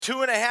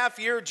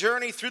2.5-year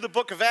journey through the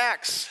book of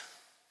Acts.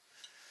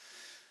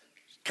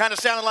 Kind of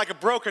sounded like a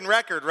broken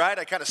record, right?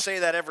 I kind of say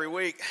that every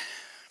week.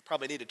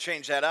 Probably need to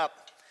change that up.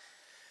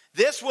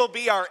 This will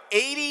be our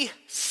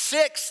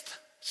 86th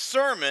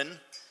sermon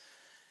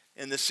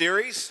in the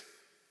series.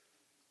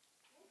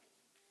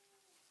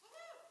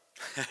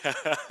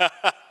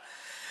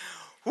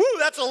 Woo,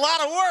 that's a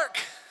lot of work.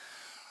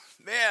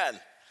 Man,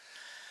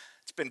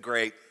 it's been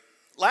great.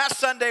 Last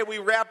Sunday we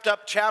wrapped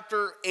up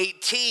chapter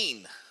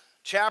 18.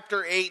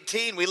 Chapter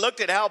 18, we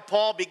looked at how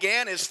Paul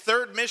began his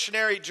third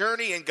missionary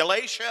journey in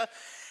Galatia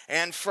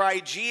and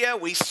Phrygia.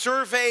 We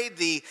surveyed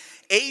the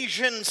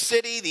Asian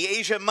city, the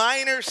Asia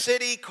Minor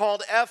city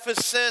called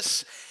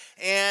Ephesus,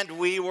 and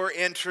we were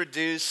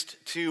introduced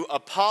to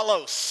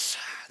Apollos,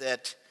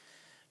 that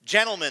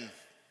gentleman.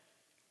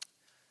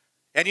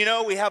 And you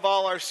know, we have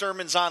all our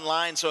sermons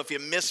online, so if you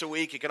miss a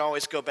week, you can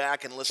always go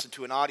back and listen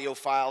to an audio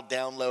file,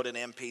 download an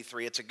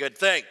MP3. It's a good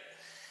thing.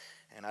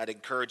 And I'd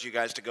encourage you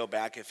guys to go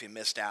back if you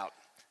missed out.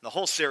 The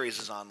whole series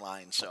is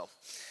online, so.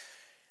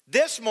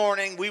 This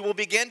morning, we will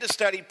begin to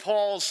study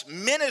Paul's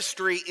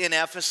ministry in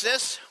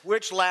Ephesus,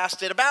 which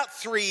lasted about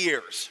 3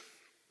 years.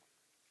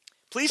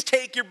 Please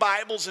take your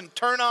Bibles and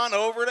turn on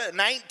over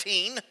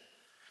to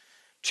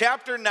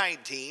chapter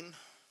 19.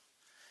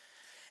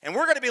 And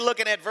we're going to be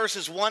looking at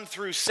verses 1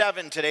 through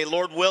 7 today,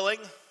 Lord willing.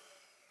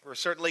 We're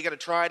certainly going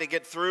to try to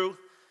get through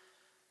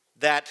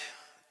that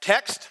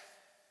text.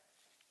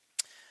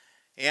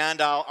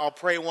 And I'll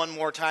pray one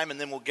more time and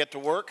then we'll get to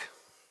work.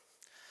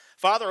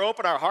 Father,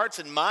 open our hearts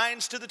and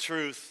minds to the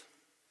truth.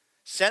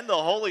 Send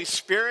the Holy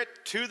Spirit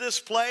to this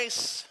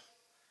place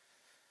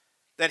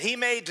that he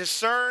may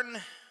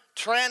discern,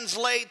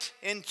 translate,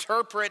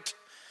 interpret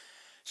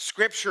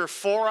Scripture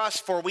for us,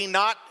 for we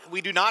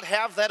do not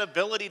have that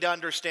ability to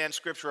understand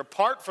Scripture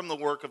apart from the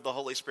work of the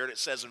Holy Spirit, it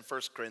says in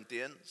 1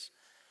 Corinthians.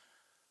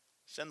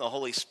 Send the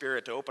Holy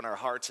Spirit to open our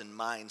hearts and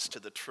minds to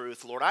the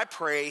truth. Lord, I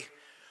pray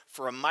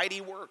for a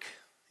mighty work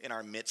in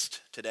our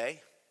midst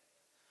today.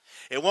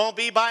 It won't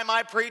be by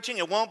my preaching,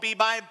 it won't be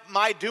by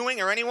my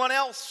doing or anyone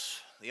else.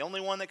 The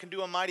only one that can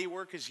do a mighty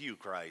work is you,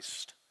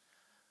 Christ.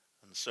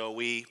 And so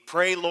we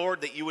pray,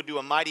 Lord, that you would do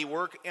a mighty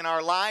work in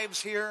our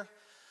lives here.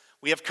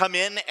 We have come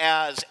in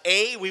as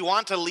A, we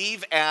want to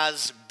leave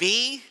as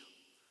B,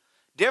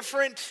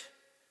 different,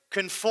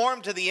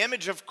 conformed to the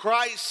image of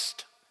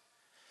Christ,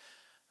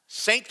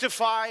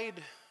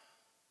 sanctified.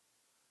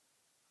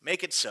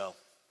 Make it so.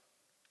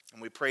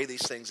 And we pray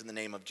these things in the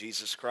name of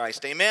Jesus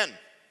Christ. Amen.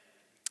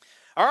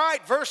 All right,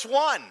 verse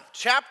 1,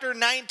 chapter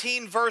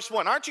 19, verse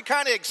 1. Aren't you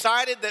kind of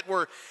excited that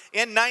we're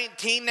in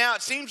 19 now?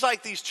 It seems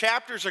like these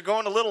chapters are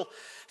going a little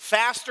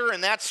faster,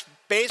 and that's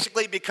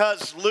basically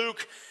because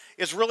Luke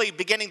is really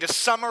beginning to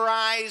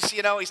summarize.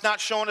 You know, he's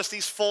not showing us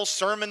these full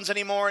sermons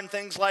anymore and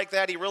things like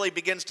that. He really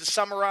begins to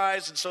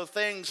summarize, and so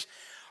things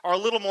are a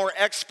little more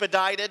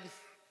expedited.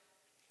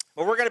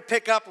 But we're going to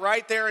pick up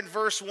right there in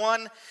verse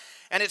 1.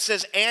 And it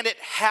says, and it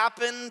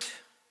happened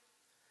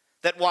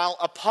that while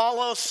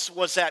Apollos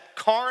was at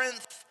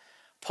Corinth,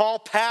 Paul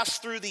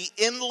passed through the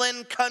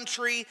inland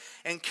country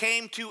and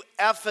came to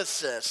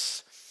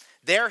Ephesus.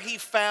 There he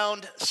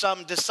found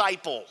some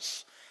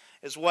disciples,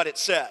 is what it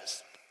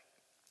says.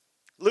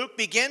 Luke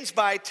begins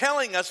by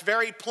telling us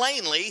very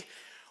plainly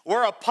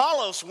where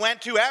Apollos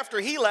went to after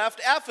he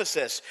left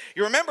Ephesus.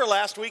 You remember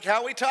last week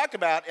how we talked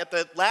about at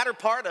the latter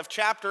part of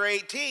chapter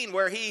 18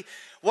 where he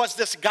was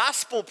this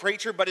gospel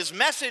preacher, but his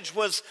message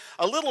was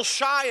a little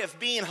shy of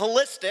being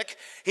holistic.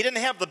 He didn't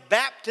have the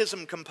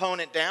baptism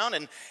component down,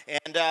 and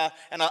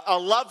a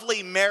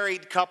lovely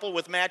married couple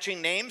with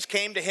matching names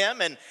came to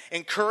him and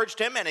encouraged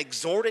him and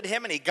exhorted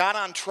him, and he got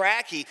on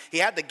track. He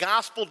had the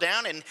gospel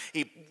down, and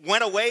he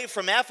went away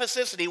from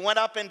Ephesus, and he went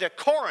up into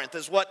Corinth,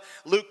 is what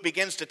Luke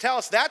begins to tell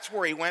us. That's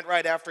where he went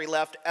right after he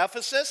left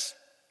Ephesus.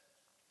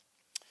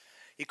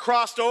 He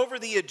crossed over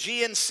the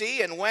Aegean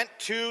Sea and went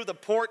to the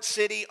port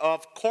city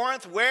of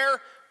Corinth,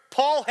 where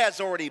Paul has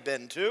already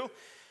been to.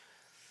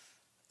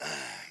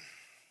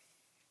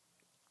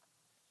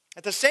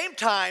 At the same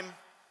time,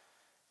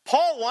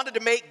 Paul wanted to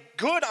make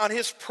good on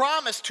his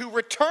promise to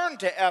return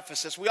to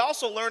Ephesus. We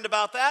also learned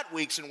about that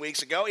weeks and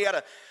weeks ago. He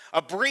had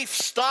a brief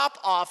stop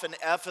off in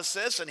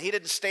Ephesus, and he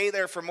didn't stay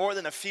there for more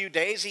than a few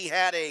days. He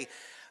had a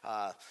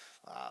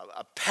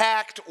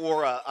pact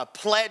or a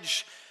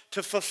pledge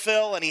to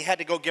fulfill, and he had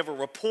to go give a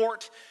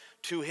report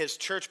to his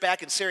church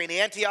back in Syrian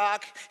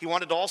Antioch. He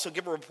wanted to also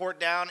give a report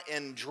down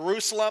in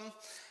Jerusalem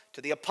to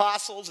the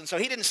apostles, and so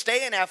he didn't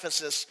stay in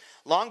Ephesus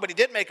long, but he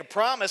did make a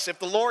promise. If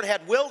the Lord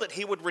had willed it,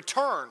 he would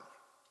return.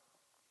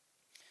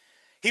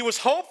 He was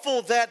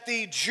hopeful that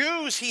the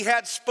Jews he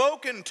had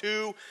spoken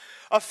to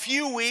a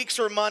few weeks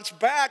or months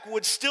back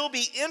would still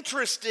be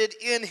interested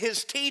in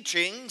his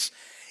teachings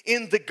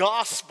in the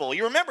gospel.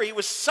 You remember, he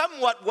was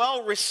somewhat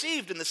well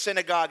received in the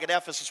synagogue at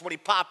Ephesus when he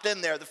popped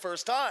in there the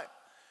first time.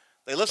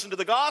 They listened to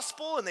the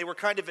gospel and they were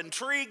kind of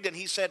intrigued, and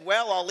he said,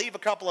 well, I'll leave a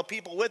couple of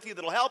people with you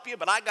that'll help you,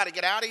 but I got to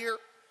get out of here.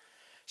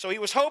 So he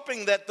was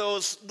hoping that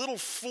those little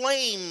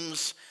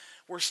flames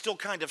were still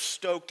kind of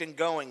stoked and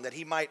going, that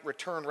he might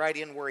return right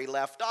in where he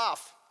left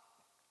off.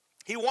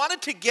 He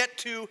wanted to get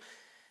to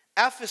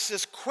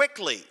Ephesus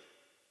quickly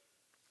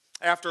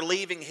after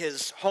leaving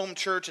his home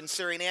church in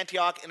Syrian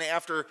Antioch and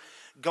after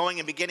going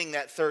and beginning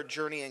that third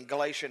journey in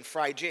Galatia and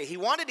Phrygia. He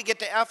wanted to get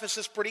to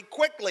Ephesus pretty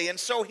quickly, and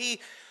so he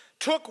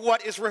took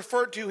what is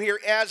referred to here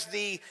as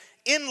the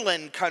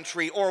inland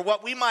country, or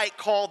what we might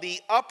call the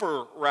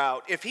upper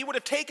route. If he would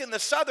have taken the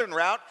southern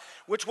route,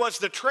 which was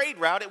the trade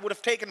route, it would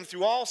have taken him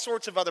through all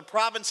sorts of other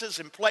provinces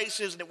and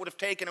places, and it would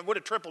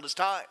have tripled his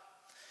time.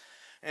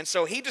 And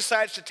so he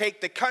decides to take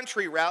the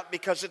country route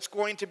because it's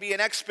going to be an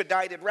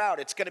expedited route.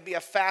 It's going to be a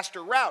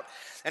faster route.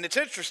 And it's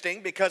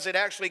interesting because it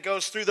actually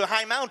goes through the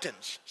high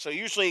mountains. So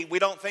usually we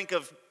don't think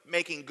of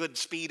making good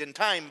speed and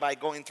time by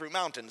going through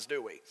mountains,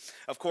 do we?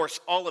 Of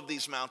course, all of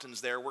these mountains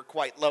there were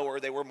quite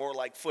lower. They were more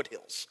like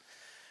foothills.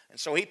 And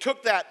so he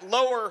took that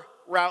lower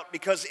route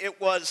because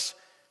it was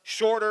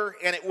shorter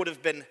and it would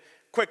have been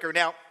quicker.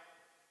 Now,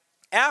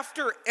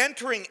 after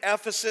entering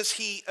Ephesus,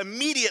 he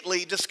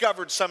immediately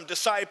discovered some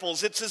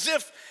disciples. It's as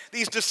if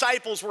these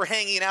disciples were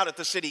hanging out at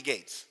the city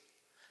gates.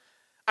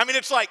 I mean,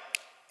 it's like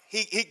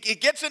he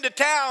gets into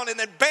town and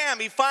then bam,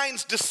 he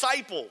finds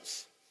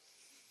disciples.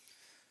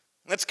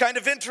 That's kind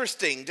of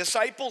interesting.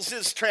 Disciples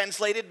is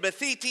translated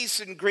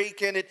mathetes in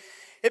Greek, and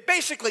it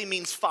basically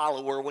means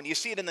follower. When you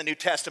see it in the New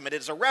Testament,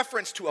 it is a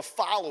reference to a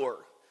follower.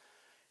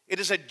 It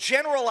is a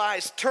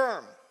generalized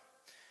term.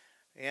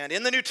 And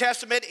in the New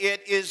Testament,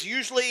 it is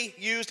usually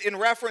used in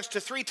reference to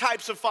three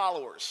types of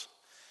followers.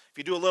 If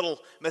you do a little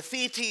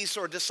mathetes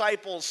or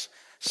disciples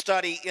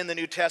study in the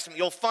New Testament,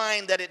 you'll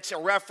find that it's a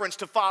reference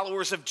to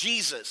followers of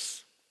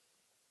Jesus.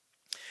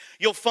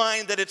 You'll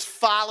find that it's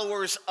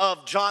followers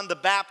of John the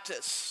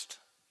Baptist.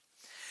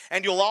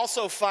 And you'll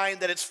also find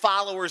that it's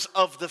followers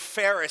of the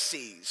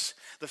Pharisees.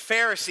 The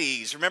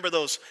Pharisees, remember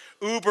those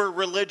uber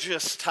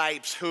religious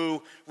types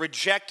who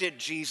rejected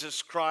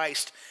Jesus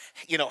Christ,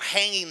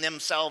 hanging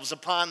themselves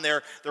upon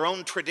their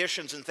own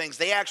traditions and things.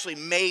 They actually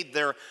made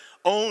their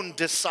own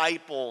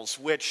disciples,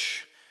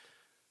 which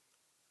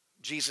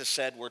Jesus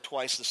said were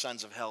twice the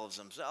sons of hell as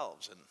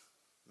themselves in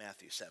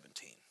Matthew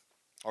 17,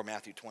 or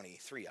Matthew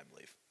 23, I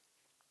believe.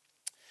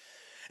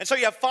 And so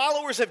you have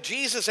followers of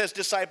Jesus as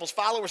disciples,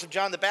 followers of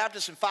John the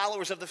Baptist, and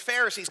followers of the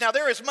Pharisees. Now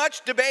there is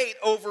much debate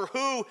over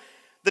who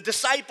the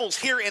disciples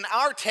here in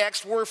our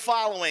text were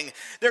following.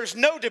 There's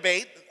no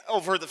debate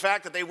over the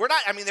fact that they were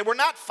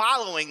not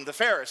following the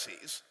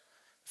Pharisees.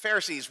 The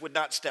Pharisees would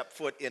not step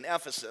foot in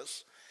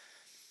Ephesus.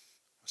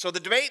 So the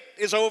debate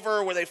is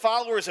over, were they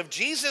followers of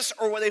Jesus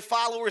or were they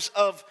followers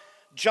of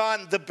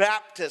John the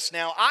Baptist?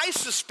 Now, I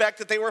suspect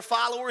that they were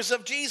followers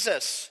of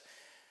Jesus,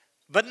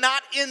 but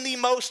not in the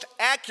most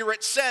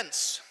accurate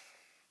sense.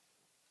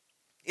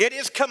 It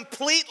is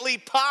completely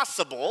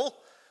possible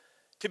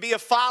to be a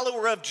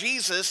follower of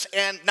Jesus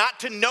and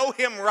not to know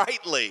him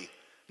rightly,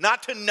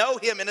 not to know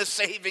him in a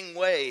saving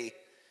way.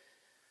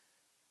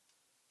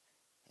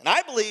 And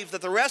I believe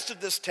that the rest of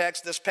this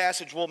text, this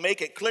passage, will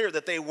make it clear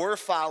that they were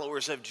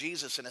followers of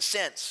Jesus in a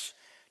sense,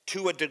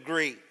 to a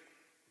degree.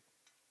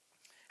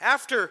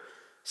 After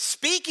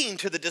speaking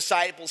to the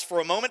disciples for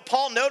a moment,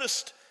 Paul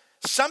noticed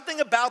something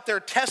about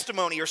their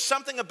testimony or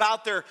something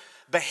about their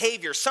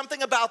behavior,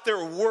 something about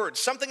their words,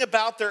 something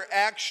about their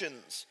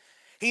actions.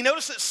 He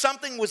noticed that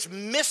something was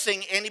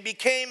missing and he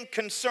became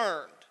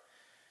concerned.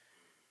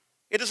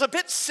 It is a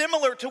bit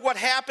similar to what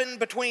happened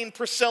between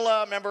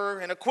Priscilla, remember,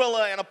 and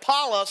Aquila and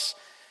Apollos.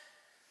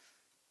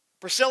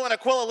 Priscilla and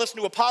Aquila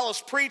listened to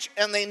Apollos preach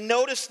and they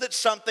noticed that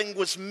something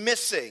was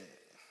missing.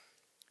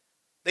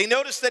 They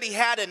noticed that he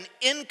had an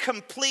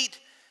incomplete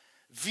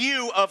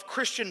view of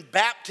Christian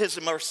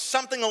baptism or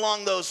something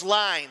along those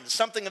lines,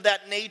 something of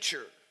that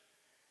nature.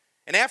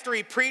 And after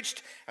he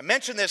preached, I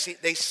mentioned this,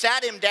 they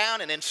sat him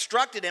down and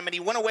instructed him, and he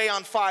went away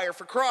on fire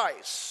for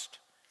Christ.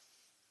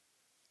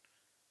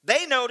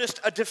 They noticed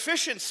a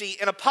deficiency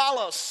in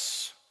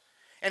Apollos.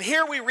 And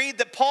here we read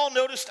that Paul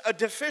noticed a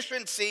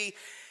deficiency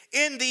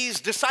in these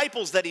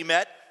disciples that he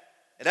met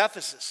at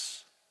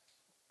Ephesus.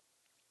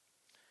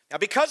 Now,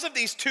 because of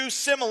these two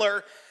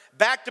similar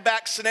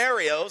back-to-back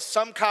scenarios,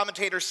 some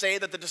commentators say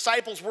that the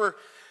disciples were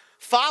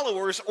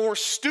followers or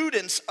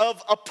students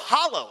of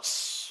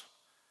Apollos.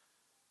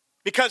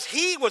 Because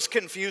he was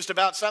confused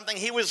about something,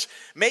 he was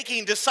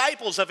making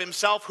disciples of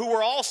himself who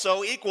were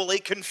also equally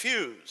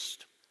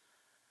confused.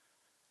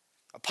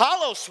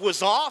 Apollos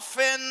was off,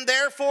 and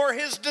therefore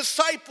his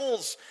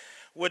disciples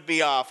would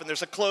be off. And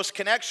there's a close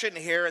connection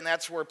here, and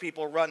that's where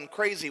people run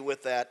crazy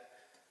with that.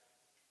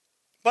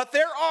 But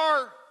there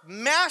are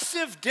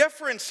massive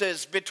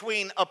differences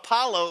between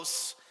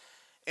Apollos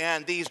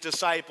and these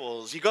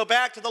disciples. You go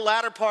back to the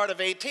latter part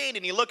of 18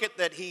 and you look at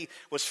that he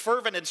was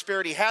fervent in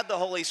spirit, he had the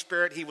Holy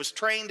Spirit, he was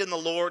trained in the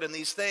Lord and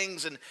these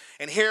things,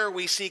 and here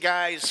we see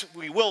guys,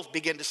 we will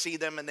begin to see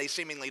them and they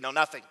seemingly know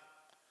nothing.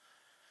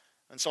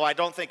 And so I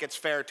don't think it's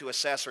fair to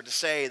assess or to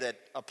say that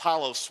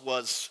Apollos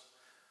was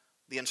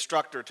the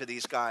instructor to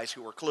these guys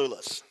who were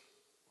clueless.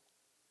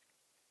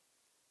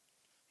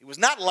 He was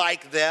not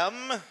like them.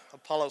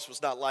 Apollos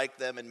was not like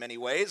them in many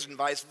ways, and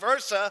vice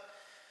versa.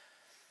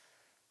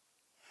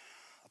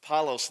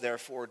 Apollos,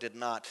 therefore, did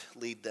not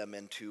lead them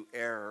into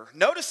error.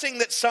 Noticing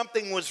that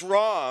something was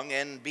wrong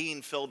and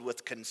being filled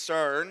with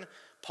concern,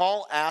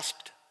 Paul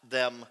asked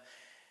them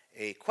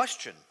a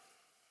question.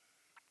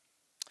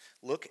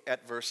 Look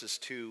at verses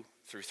 2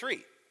 through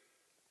 3.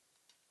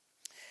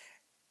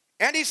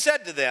 And he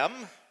said to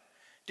them,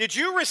 "Did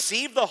you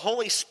receive the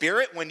Holy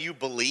Spirit when you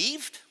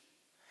believed?"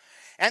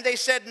 And they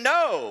said,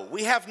 "No,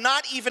 we have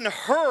not even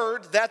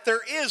heard that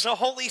there is a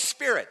Holy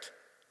Spirit."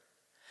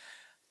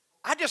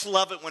 I just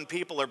love it when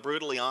people are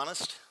brutally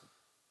honest.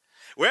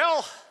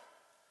 Well,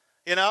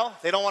 they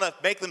don't want to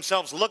make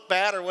themselves look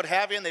bad or what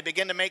have you, and they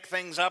begin to make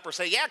things up or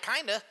say, yeah,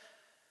 kind of.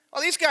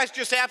 Well, these guys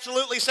just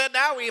absolutely said,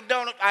 now we have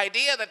no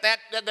idea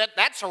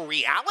that's a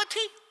reality.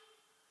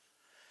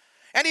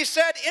 And he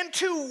said,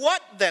 into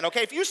what then?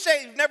 Okay, if you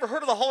say you've never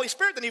heard of the Holy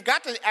Spirit, then you've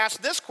got to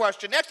ask this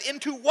question next.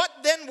 Into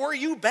what then were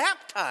you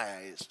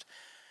baptized?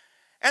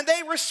 And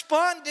they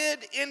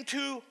responded,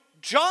 into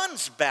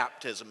John's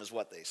baptism is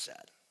what they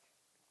said.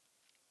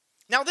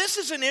 Now, this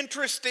is an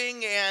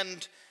interesting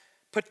and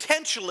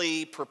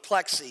potentially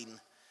perplexing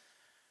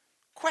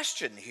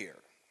question here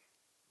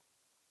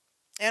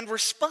and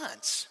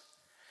response.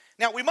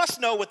 Now, we must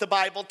know what the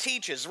Bible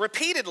teaches.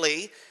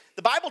 Repeatedly,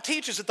 the Bible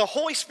teaches that the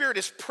Holy Spirit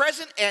is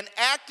present and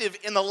active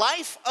in the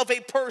life of a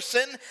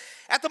person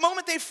at the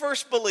moment they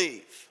first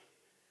believe.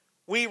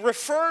 We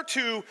refer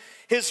to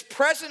his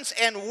presence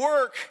and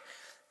work,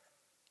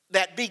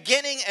 that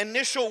beginning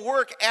initial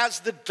work, as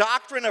the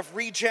doctrine of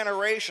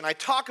regeneration. I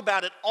talk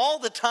about it all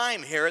the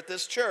time here at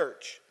this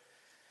church.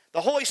 The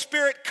Holy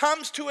Spirit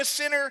comes to a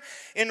sinner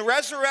in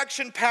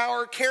resurrection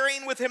power,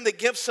 carrying with him the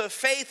gifts of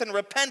faith and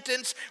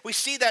repentance. We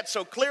see that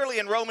so clearly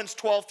in Romans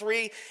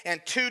 12:3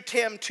 and 2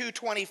 Tim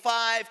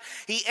 2:25.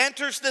 He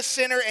enters the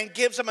sinner and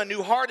gives him a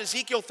new heart,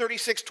 Ezekiel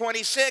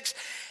 36:26.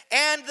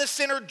 And the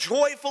sinner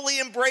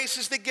joyfully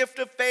embraces the gift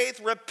of faith,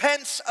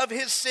 repents of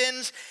his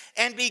sins,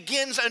 and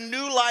begins a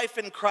new life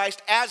in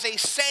Christ as a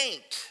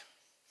saint.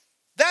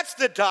 That's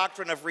the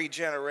doctrine of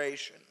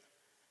regeneration.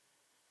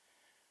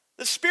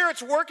 The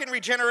Spirit's work in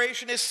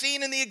regeneration is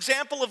seen in the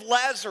example of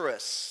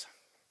Lazarus.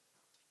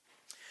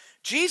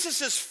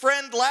 Jesus'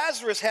 friend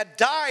Lazarus had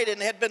died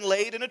and had been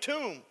laid in a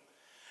tomb.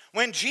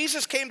 When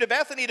Jesus came to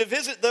Bethany to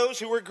visit those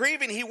who were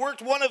grieving, he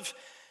worked one of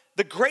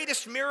the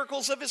greatest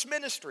miracles of his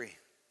ministry.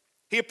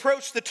 He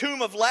approached the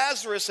tomb of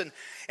Lazarus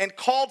and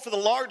called for the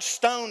large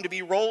stone to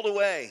be rolled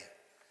away.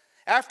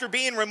 After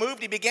being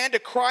removed, he began to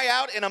cry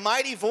out in a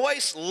mighty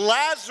voice,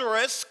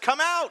 "Lazarus, come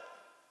out!"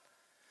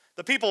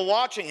 The people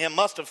watching him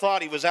must have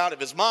thought he was out of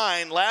his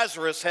mind.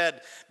 Lazarus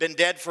had been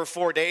dead for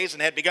 4 days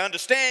and had begun to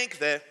stink.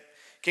 The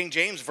King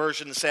James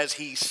Version says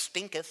he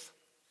stinketh.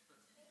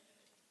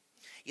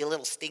 You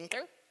little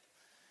stinker.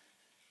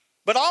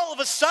 But all of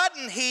a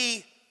sudden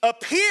he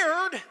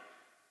appeared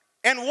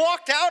and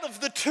walked out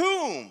of the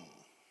tomb.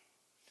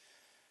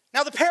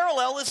 Now the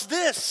parallel is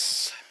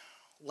this.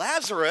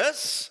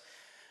 Lazarus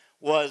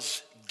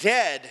was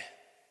dead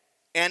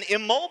and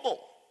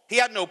immobile. He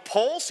had no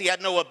pulse. He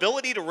had no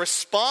ability to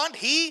respond.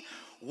 He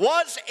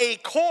was a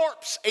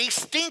corpse, a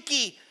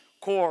stinky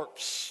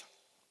corpse.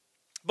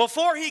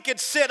 Before he could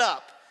sit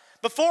up,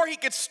 before he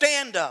could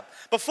stand up,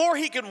 before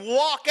he could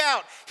walk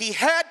out, he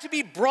had to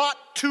be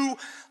brought to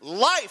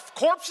life.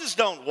 Corpses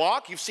don't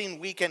walk. You've seen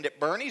Weekend at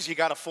Bernie's. You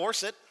got to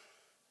force it.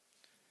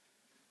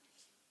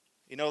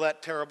 You know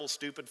that terrible,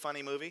 stupid,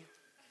 funny movie?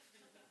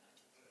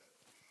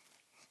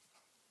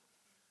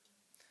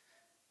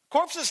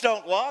 Corpses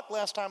don't walk,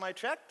 last time I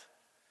checked.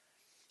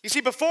 You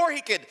see, before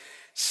he could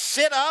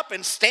sit up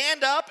and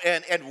stand up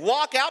and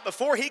walk out,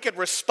 before he could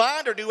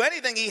respond or do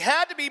anything, he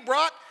had to be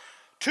brought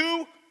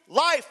to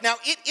life. Now,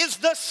 it is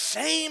the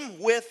same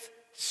with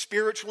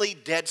spiritually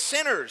dead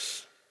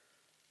sinners.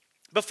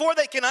 Before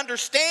they can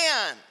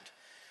understand,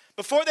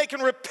 before they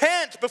can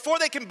repent, before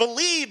they can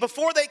believe,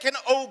 before they can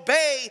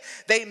obey,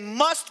 they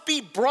must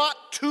be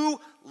brought to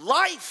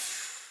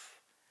life.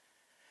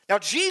 Now,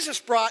 Jesus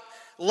brought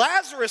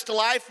Lazarus to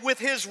life with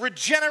his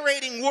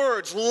regenerating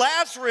words,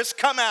 "Lazarus,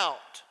 come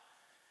out."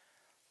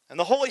 And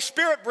the Holy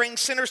Spirit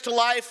brings sinners to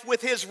life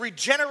with his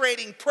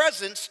regenerating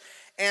presence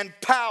and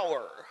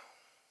power.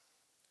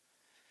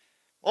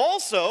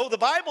 Also, the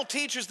Bible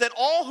teaches that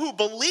all who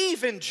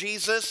believe in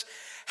Jesus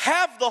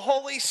have the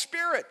Holy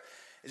Spirit.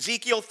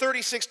 Ezekiel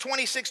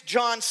 36:26,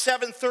 John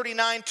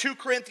 7:39, 2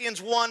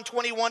 Corinthians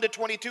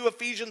 1:21-22,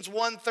 Ephesians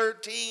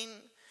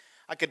 1:13.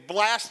 I could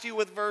blast you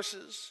with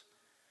verses.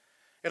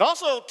 It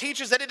also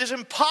teaches that it is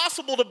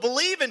impossible to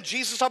believe in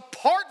Jesus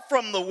apart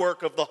from the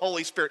work of the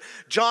Holy Spirit.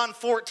 John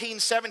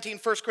 14:17,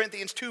 1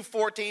 Corinthians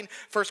 2:14,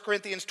 1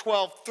 Corinthians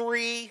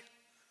 12:3.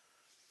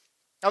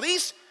 Now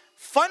these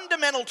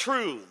fundamental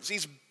truths,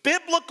 these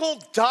biblical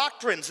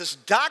doctrines, this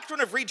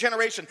doctrine of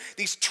regeneration,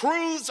 these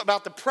truths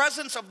about the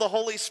presence of the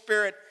Holy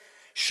Spirit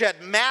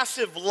shed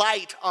massive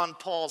light on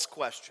Paul's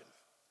question.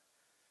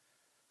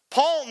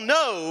 Paul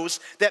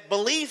knows that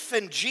belief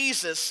in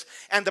Jesus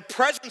and the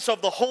presence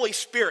of the Holy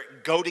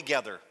Spirit go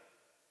together.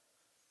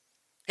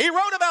 He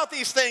wrote about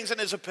these things in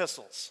his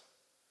epistles.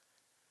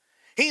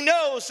 He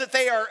knows that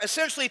they are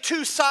essentially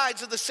two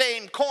sides of the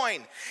same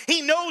coin.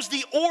 He knows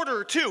the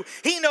order too.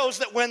 He knows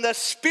that when the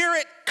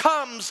Spirit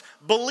comes,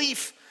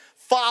 belief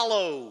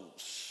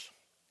follows.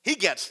 He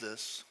gets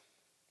this.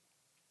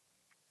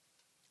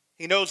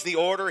 He knows the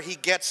order. He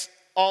gets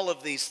all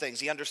of these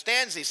things. He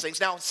understands these things.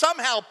 Now,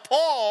 somehow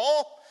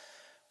Paul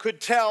could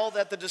tell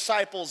that the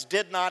disciples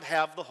did not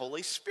have the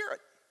Holy Spirit.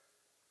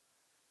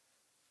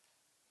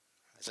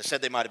 As I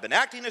said, they might have been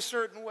acting a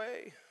certain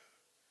way.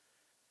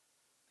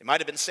 They might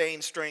have been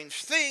saying strange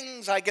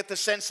things. I get the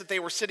sense that they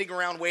were sitting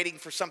around waiting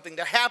for something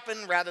to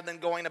happen rather than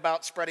going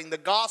about spreading the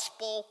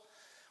gospel.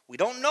 We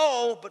don't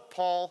know, but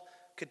Paul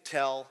could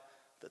tell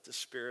that the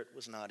Spirit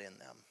was not in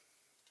them.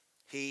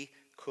 He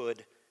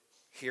could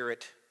hear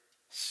it,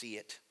 see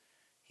it.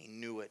 He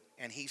knew it.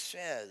 And he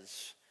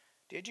says,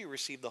 did you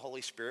receive the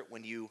Holy Spirit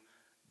when you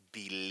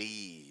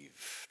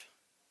believed?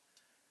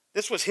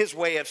 This was his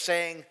way of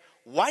saying,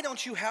 why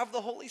don't you have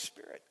the Holy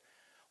Spirit?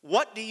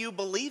 What do you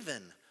believe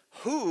in?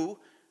 Who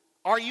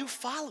are you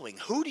following?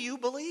 Who do you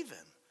believe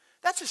in?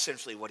 That's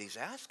essentially what he's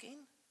asking.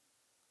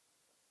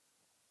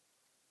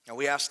 Now,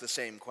 we ask the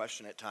same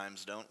question at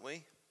times, don't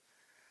we?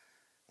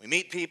 We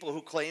meet people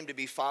who claim to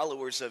be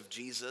followers of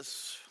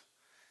Jesus,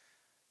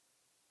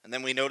 and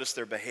then we notice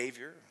their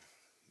behavior,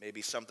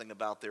 maybe something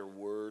about their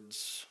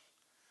words,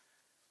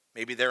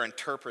 maybe their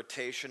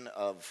interpretation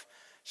of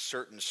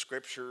certain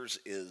scriptures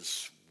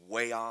is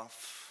way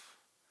off.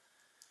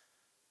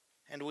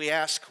 And we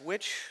ask,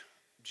 which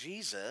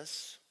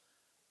Jesus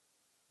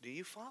do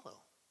you follow?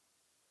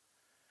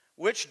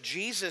 Which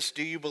Jesus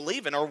do you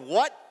believe in? Or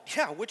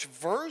which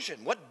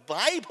version, what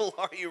Bible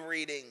are you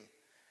reading?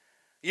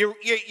 You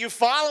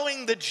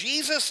following the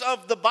Jesus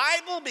of the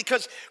Bible?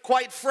 Because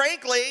quite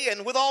frankly,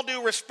 and with all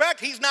due respect,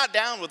 he's not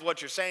down with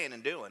what you're saying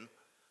and doing.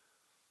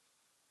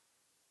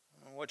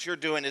 What you're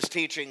doing is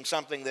teaching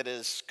something that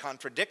is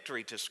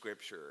contradictory to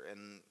Scripture.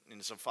 And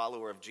as a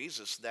follower of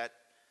Jesus, that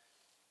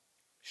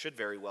should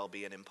very well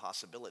be an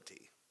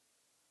impossibility.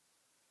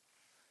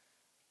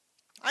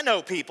 I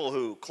know people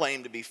who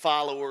claim to be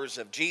followers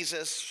of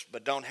Jesus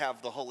but don't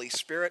have the Holy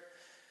Spirit.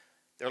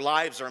 Their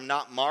lives are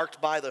not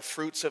marked by the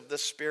fruits of the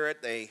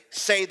Spirit. They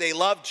say they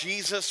love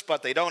Jesus,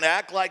 but they don't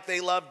act like they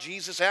love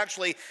Jesus.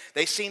 Actually,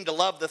 they seem to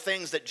love the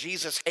things that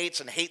Jesus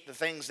hates and hate the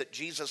things that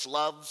Jesus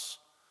loves.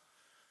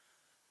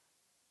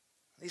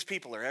 These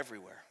people are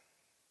everywhere.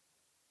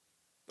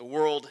 The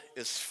world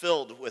is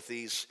filled with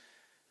these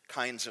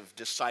kinds of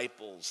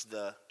disciples.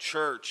 The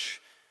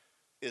church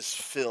is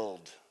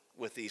filled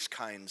with these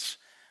kinds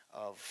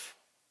of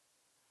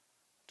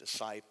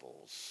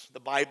disciples.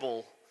 The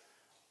Bible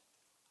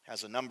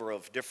has a number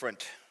of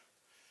different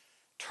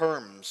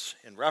terms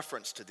in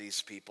reference to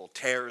these people: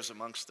 tares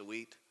amongst the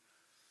wheat,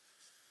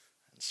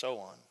 and so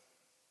on.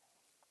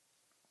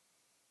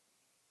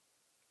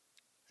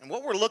 And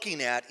what we're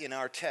looking at in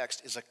our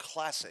text is a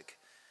classic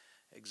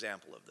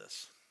example of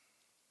this.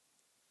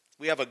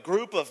 We have a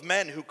group of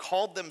men who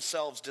called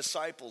themselves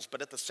disciples,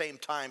 but at the same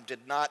time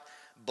did not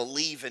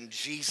believe in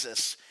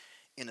Jesus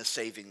in a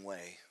saving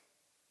way.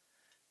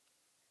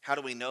 How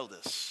do we know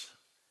this?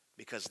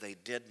 Because they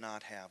did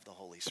not have the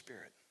Holy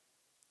Spirit.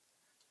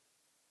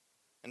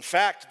 In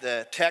fact,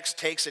 the text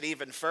takes it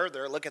even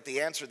further. Look at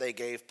the answer they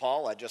gave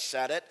Paul. I just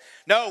said it.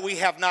 No, we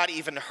have not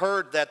even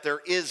heard that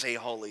there is a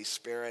Holy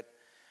Spirit.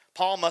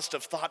 Paul must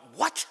have thought,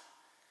 what?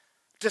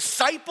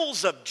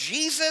 Disciples of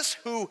Jesus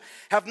who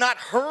have not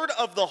heard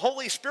of the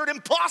Holy Spirit?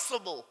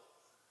 Impossible.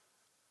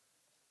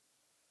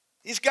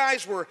 These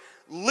guys were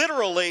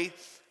literally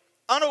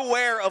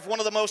unaware of one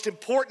of the most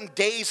important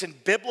days in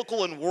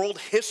biblical and world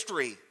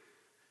history,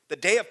 the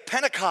day of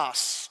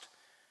Pentecost,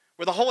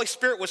 where the Holy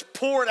Spirit was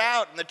poured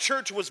out and the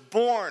church was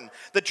born,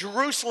 the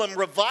Jerusalem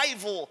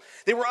revival.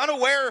 They were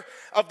unaware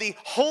of the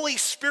Holy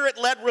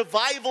Spirit-led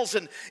revivals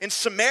in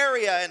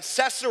Samaria and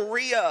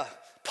Caesarea.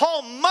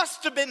 Paul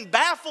must have been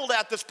baffled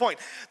at this point.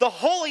 The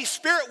Holy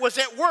Spirit was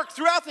at work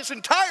throughout this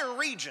entire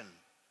region.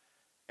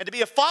 And to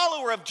be a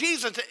follower of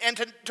Jesus and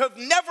to have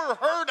never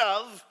heard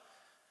of,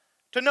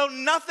 to know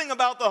nothing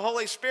about the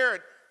Holy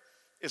Spirit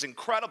is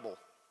incredible.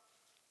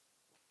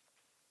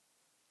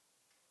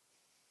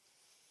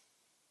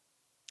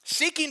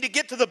 Seeking to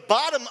get to the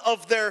bottom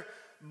of their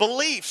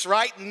beliefs,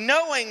 right?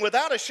 Knowing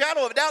without a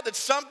shadow of a doubt that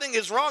something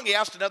is wrong. He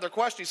asked another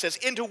question. He says,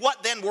 into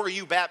what then were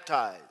you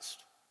baptized?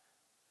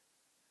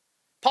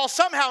 Paul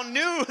somehow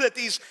knew that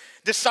these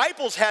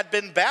disciples had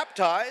been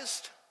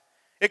baptized.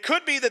 It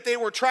could be that they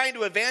were trying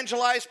to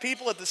evangelize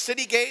people at the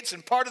city gates,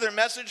 and part of their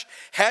message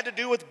had to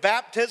do with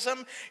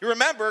baptism. You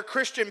remember,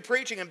 Christian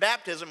preaching and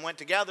baptism went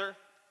together.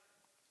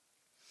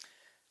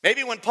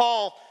 Maybe when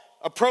Paul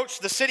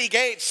approached the city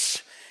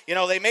gates,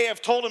 they may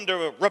have told him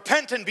to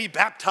repent and be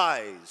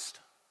baptized.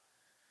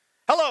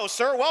 Hello,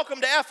 sir,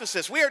 welcome to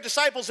Ephesus. We are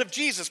disciples of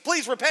Jesus.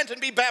 Please repent and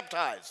be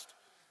baptized.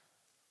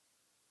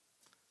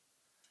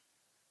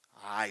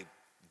 I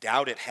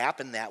doubt it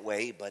happened that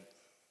way, but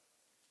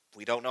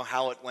we don't know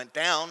how it went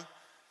down.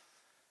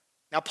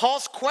 Now,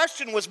 Paul's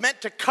question was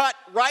meant to cut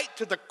right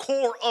to the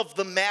core of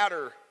the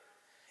matter.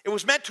 It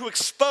was meant to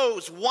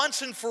expose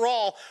once and for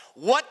all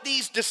what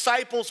these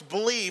disciples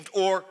believed,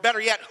 or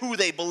better yet, who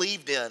they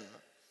believed in.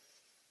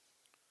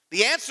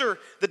 The answer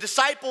the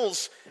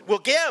disciples will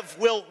give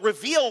will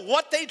reveal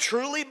what they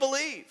truly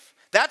believe.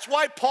 That's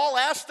why Paul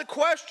asked the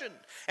question.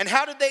 And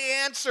how did they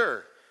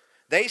answer?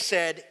 They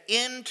said,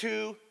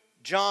 into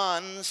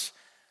John's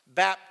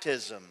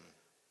baptism.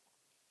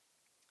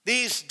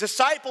 These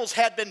disciples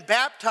had been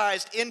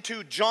baptized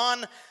into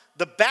John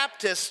the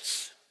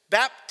Baptist's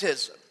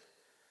baptism.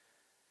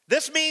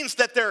 This means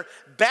that their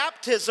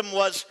baptism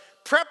was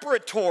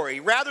preparatory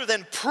rather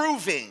than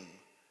proving.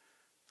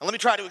 Now let me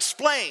try to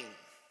explain.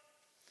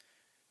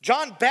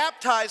 John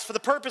baptized for the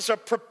purpose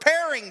of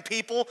preparing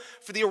people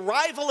for the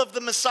arrival of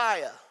the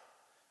Messiah.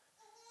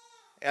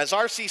 As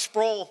R.C.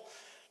 Sproul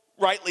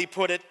rightly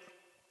put it,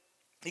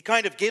 he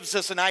kind of gives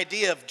us an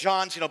idea of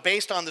John's,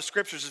 based on the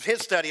scriptures of his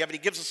study of it, he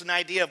gives us an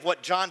idea of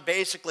what John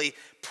basically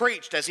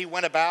preached as he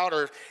went about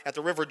or at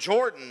the River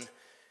Jordan.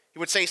 He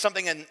would say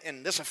something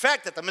in this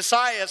effect, that the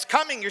Messiah is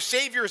coming, your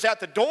Savior is at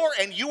the door,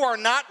 and you are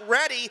not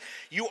ready,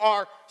 you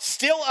are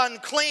still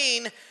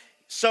unclean,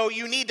 so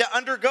you need to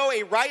undergo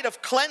a rite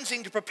of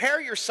cleansing to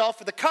prepare yourself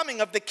for the coming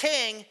of the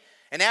King,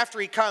 and after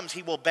he comes,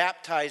 he will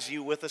baptize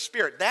you with the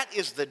Spirit. That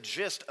is the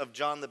gist of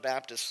John the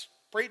Baptist's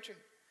preaching.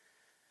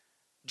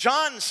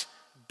 John's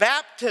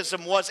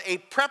baptism was a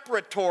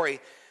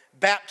preparatory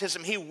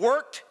baptism. He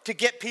worked to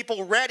get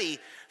people ready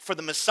for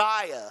the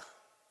Messiah.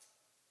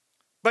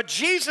 But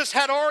Jesus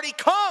had already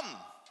come,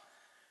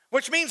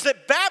 which means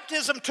that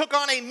baptism took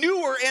on a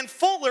newer and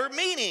fuller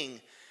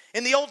meaning.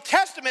 In the Old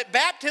Testament,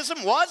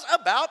 baptism was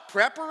about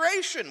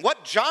preparation,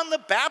 what John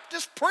the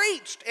Baptist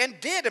preached and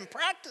did and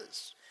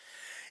practiced.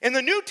 In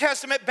the New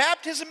Testament,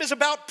 baptism is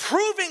about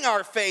proving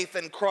our faith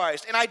in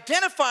Christ and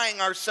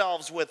identifying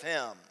ourselves with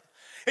him.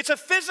 It's a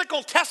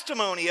physical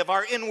testimony of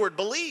our inward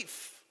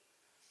belief.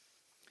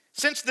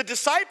 Since the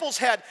disciples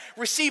had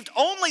received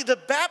only the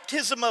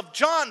baptism of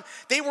John,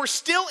 they were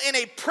still in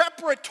a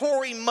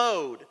preparatory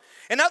mode.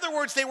 In other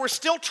words, they were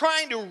still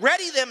trying to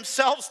ready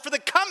themselves for the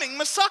coming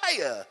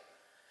Messiah.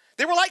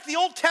 They were like the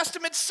Old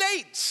Testament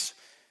saints.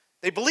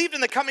 They believed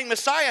in the coming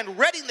Messiah and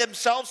readied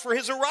themselves for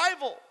his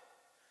arrival.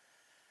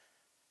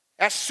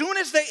 As soon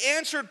as they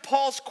answered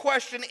Paul's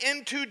question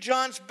into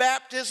John's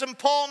baptism,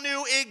 Paul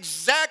knew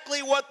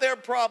exactly what their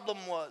problem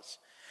was.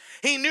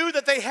 He knew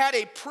that they had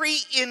a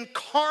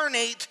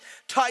pre-incarnate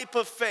type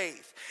of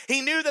faith.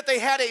 He knew that they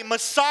had a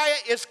Messiah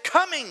is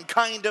coming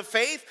kind of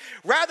faith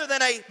rather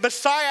than a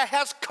Messiah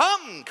has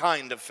come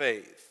kind of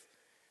faith.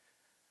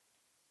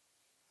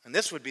 And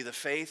this would be the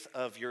faith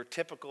of your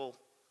typical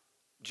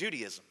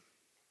Judaism.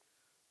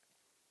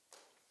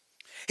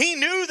 He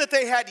knew that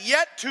they had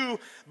yet to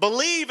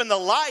believe in the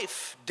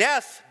life,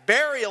 death,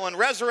 burial, and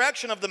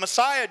resurrection of the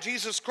Messiah,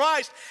 Jesus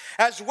Christ,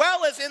 as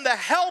well as in the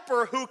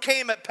helper who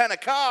came at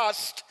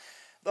Pentecost,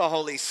 the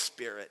Holy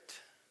Spirit.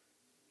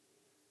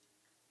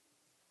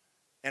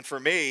 And for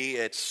me,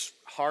 it's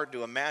hard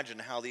to imagine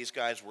how these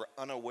guys were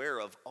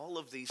unaware of all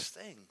of these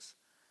things.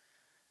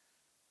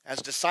 As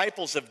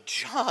disciples of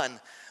John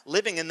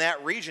living in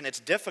that region, it's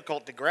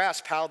difficult to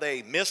grasp how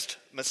they missed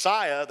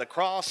Messiah, the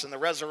cross, and the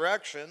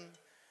resurrection.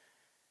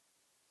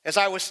 As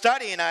I was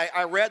studying,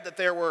 I read that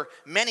there were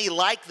many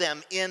like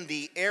them in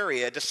the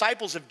area.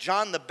 Disciples of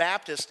John the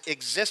Baptist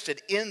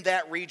existed in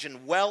that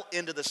region well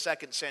into the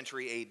 2nd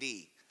century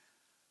A.D.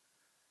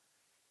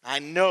 I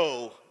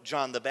know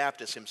John the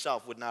Baptist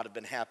himself would not have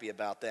been happy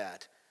about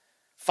that.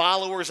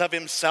 Followers of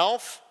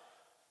himself,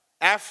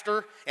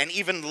 after and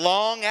even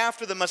long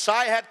after the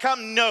Messiah had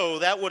come, no,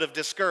 that would have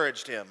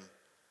discouraged him.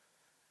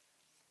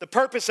 The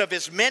purpose of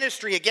his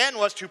ministry, again,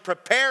 was to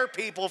prepare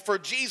people for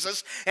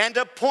Jesus and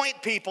to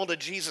point people to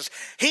Jesus.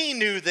 He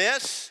knew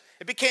this.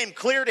 It became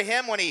clear to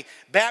him when he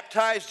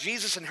baptized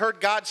Jesus and heard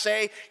God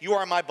say, "You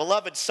are my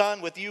beloved Son,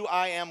 with you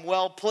I am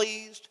well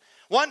pleased."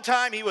 One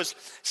time he was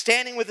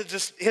standing with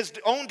his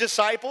own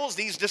disciples,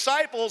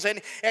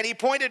 and he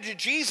pointed to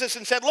Jesus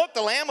and said, "Look,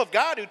 the Lamb of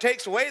God who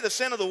takes away the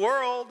sin of the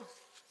world."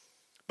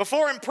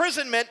 Before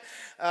imprisonment,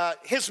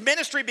 his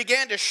ministry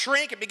began to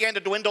shrink. It began to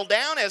dwindle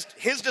down as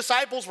his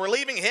disciples were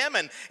leaving him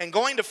and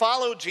going to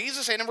follow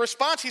Jesus. And in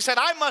response, he said,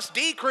 "I must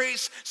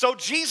decrease so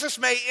Jesus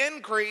may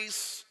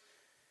increase."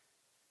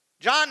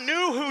 John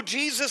knew who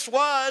Jesus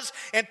was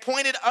and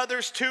pointed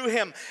others to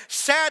him.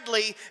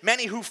 Sadly,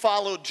 many who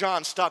followed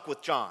John stuck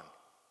with John.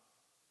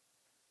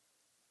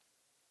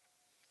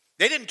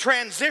 They didn't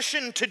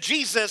transition to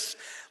Jesus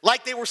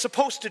like they were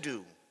supposed to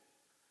do.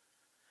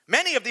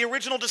 Many of the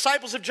original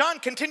disciples of John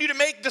continued to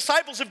make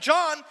disciples of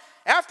John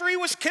after he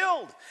was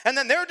killed. And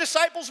then their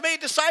disciples made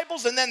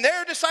disciples, and then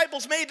their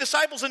disciples made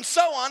disciples, and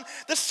so on.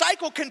 The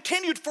cycle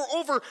continued for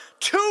over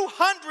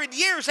 200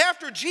 years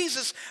after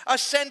Jesus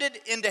ascended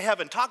into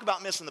heaven. Talk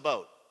about missing the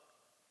boat.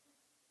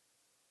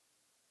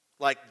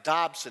 Like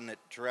Dobson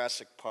at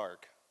Jurassic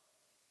Park.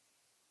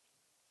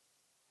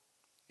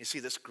 You see,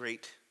 this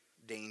great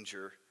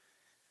danger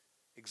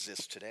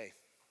exists today.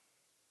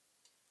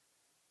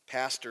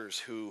 Pastors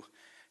who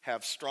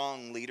have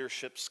strong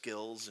leadership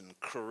skills and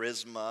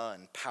charisma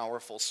and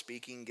powerful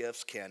speaking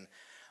gifts can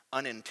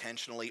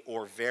unintentionally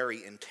or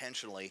very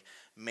intentionally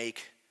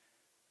make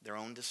their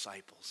own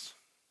disciples.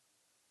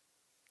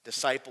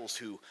 Disciples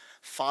who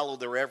follow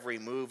their every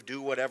move,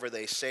 do whatever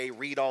they say,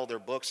 read all their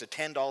books,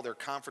 attend all their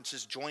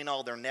conferences, join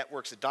all their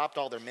networks, adopt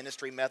all their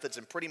ministry methods,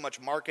 and pretty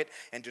much market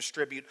and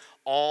distribute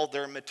all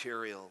their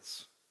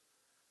materials.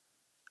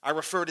 I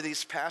refer to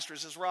these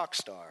pastors as rock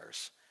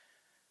stars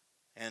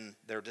and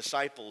their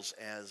disciples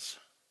as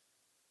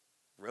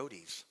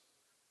roadies.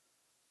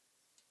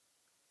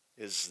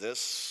 Is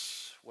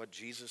this what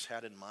Jesus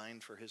had in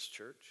mind for his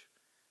church?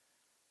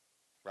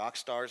 Rock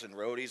stars and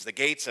roadies. The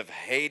gates of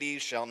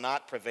Hades shall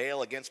not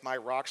prevail against my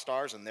rock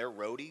stars and their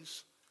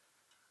roadies.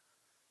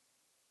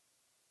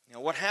 You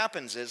know, what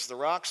happens is the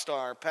rock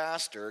star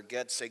pastor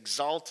gets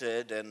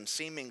exalted and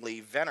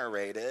seemingly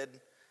venerated,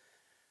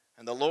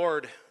 and the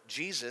Lord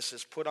Jesus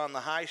is put on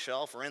the high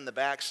shelf or in the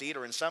back seat,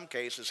 or in some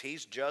cases,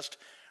 he's just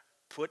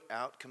put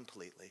out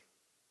completely.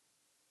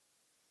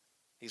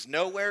 He's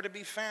nowhere to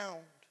be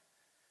found.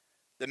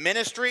 The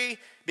ministry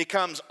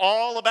becomes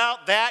all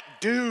about that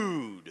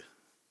dude.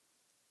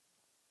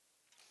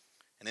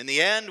 And in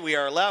the end, we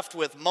are left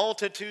with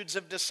multitudes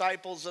of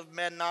disciples of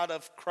men, not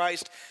of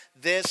Christ.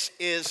 This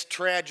is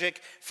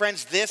tragic.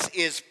 Friends, this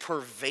is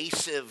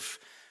pervasive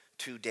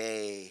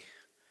today,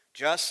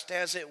 just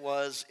as it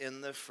was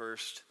in the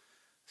first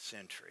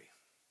century.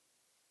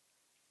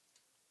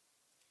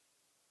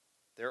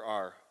 There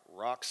are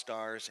rock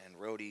stars and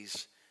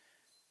roadies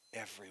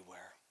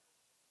everywhere.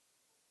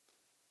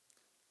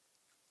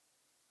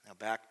 Now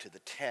back to the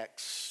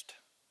text.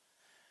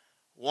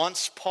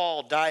 Once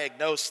Paul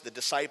diagnosed the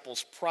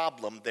disciples'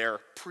 problem, their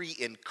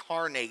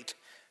pre-incarnate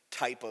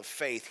type of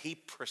faith, he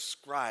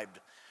prescribed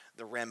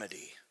the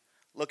remedy.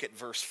 Look at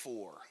verse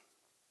 4.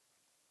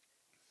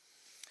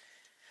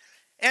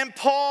 And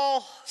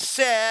Paul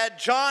said,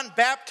 John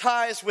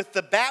baptized with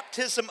the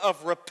baptism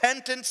of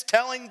repentance,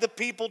 telling the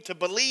people to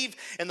believe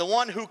in the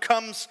one who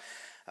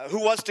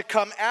was to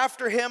come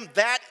after him,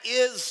 that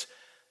is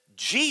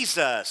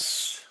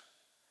Jesus.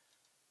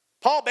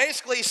 Paul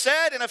basically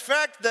said, in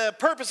effect, the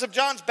purpose of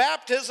John's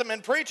baptism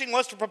and preaching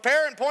was to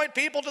prepare and point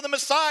people to the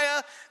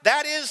Messiah,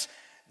 that is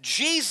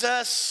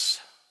Jesus.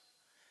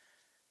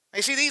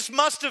 You see, these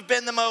must have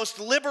been the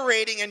most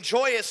liberating and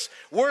joyous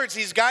words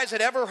these guys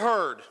had ever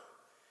heard.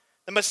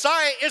 The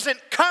Messiah isn't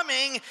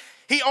coming,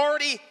 he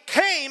already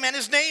came, and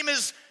his name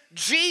is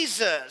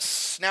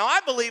Jesus. Now,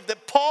 I believe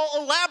that Paul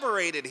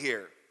elaborated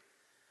here.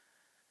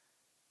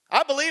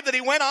 I believe that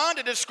he went on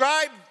to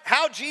describe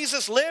how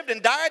Jesus lived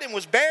and died and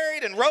was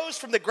buried and rose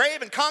from the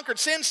grave and conquered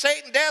sin,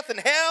 Satan, death, and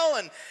hell,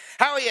 and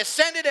how he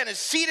ascended and is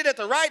seated at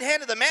the right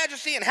hand of the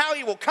Majesty, and how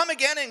he will come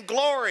again in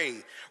glory.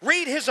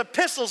 Read his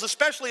epistles,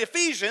 especially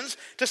Ephesians,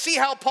 to see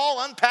how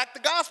Paul unpacked the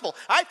gospel.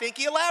 I think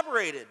he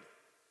elaborated.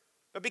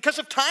 But because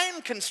of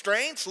time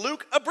constraints,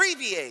 Luke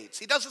abbreviates.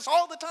 He does this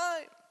all the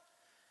time.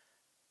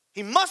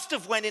 He must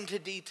have went into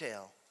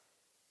detail.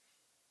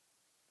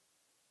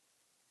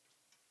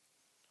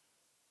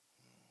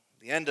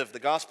 The end of the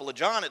Gospel of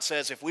John, it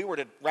says if we were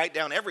to write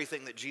down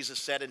everything that Jesus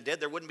said and did,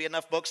 there wouldn't be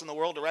enough books in the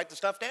world to write the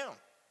stuff down.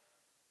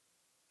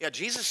 Yeah,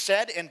 Jesus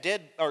said and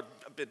did, or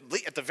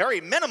at the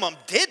very minimum,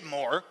 did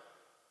more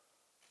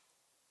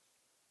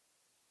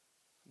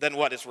than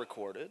what is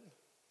recorded.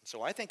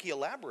 So I think he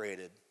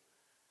elaborated.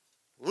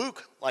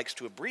 Luke likes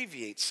to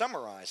abbreviate,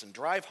 summarize, and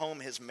drive home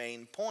his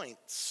main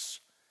points.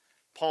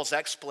 Paul's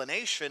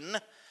explanation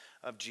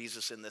of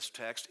Jesus in this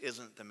text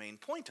isn't the main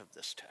point of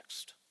this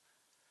text.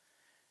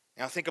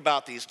 Now think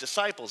about these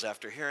disciples.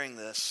 After hearing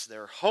this,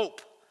 their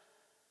hope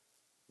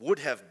would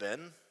have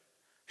been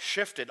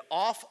shifted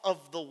off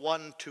of the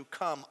one to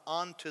come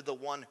onto the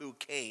one who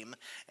came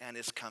and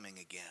is coming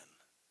again.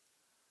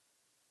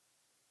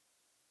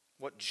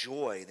 What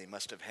joy they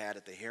must have had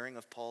at the hearing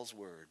of Paul's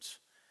words.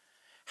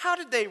 How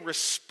did they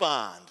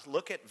respond?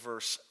 Look at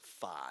verse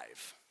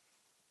 5.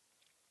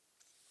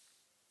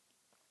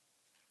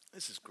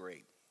 This is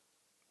great.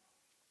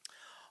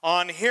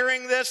 On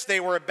hearing this, they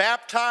were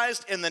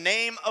baptized in the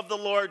name of the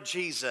Lord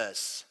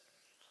Jesus.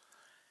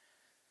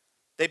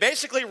 They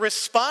basically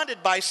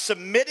responded by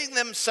submitting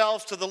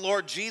themselves to the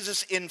Lord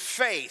Jesus in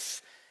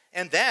faith,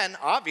 and then,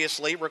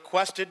 obviously,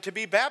 requested to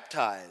be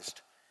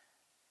baptized.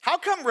 How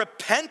come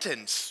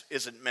repentance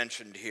isn't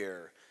mentioned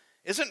here?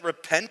 Isn't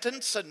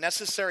repentance a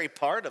necessary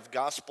part of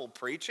gospel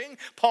preaching?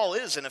 Paul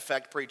is, in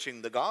effect,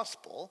 preaching the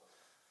gospel.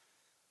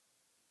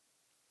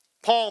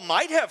 Paul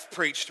might have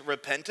preached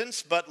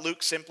repentance, but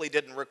Luke simply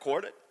didn't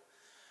record it.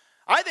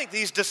 I think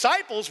these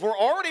disciples were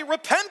already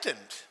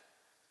repentant.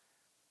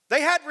 They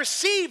had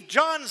received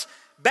John's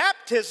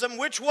baptism,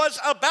 which was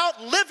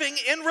about living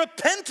in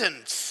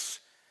repentance.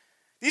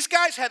 These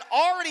guys had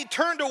already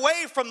turned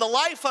away from the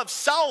life of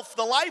self,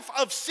 the life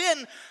of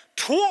sin,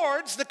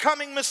 towards the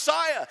coming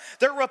Messiah.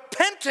 Their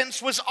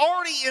repentance was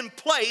already in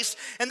place,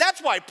 and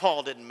that's why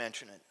Paul didn't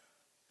mention it.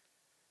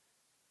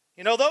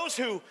 You know, those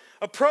who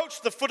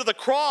approach the foot of the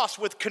cross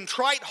with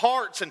contrite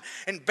hearts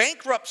and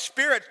bankrupt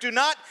spirits do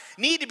not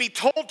need to be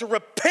told to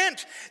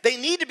repent. They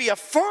need to be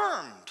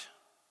affirmed.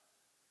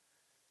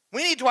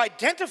 We need to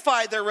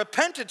identify their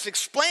repentance,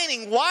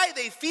 explaining why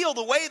they feel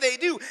the way they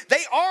do.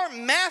 They are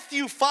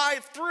Matthew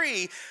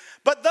 5:3.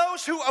 But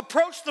those who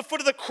approach the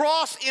foot of the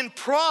cross in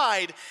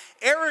pride,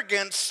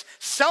 arrogance,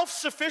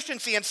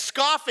 self-sufficiency, and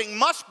scoffing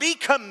must be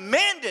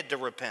commanded to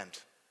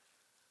repent.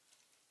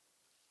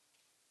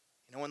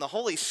 You know, when the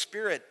Holy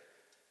Spirit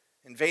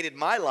invaded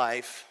my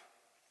life,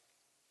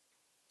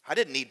 I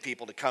didn't need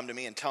people to come to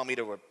me and tell me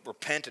to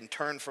repent and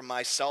turn from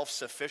my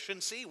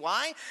self-sufficiency.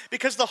 Why?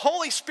 Because the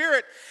Holy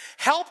Spirit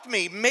helped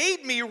me,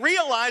 made me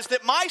realize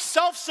that my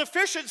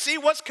self-sufficiency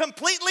was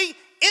completely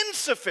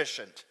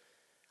insufficient.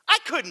 I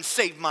couldn't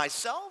save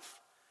myself.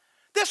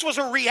 This was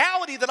a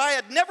reality that I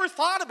had never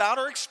thought about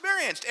or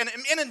experienced. And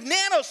in a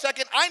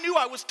nanosecond, I knew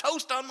I was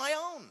toast on my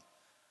own.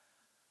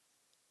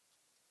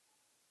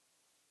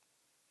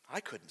 I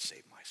couldn't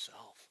save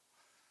myself.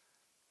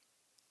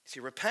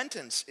 See,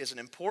 repentance is an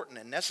important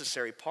and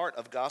necessary part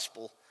of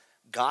gospel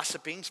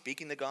gossiping,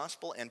 speaking the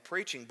gospel, and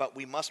preaching, but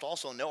we must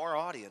also know our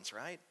audience,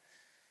 right?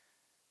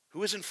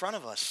 Who is in front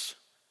of us?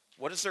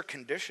 What is their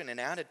condition and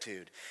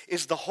attitude?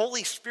 Is the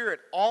Holy Spirit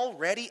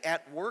already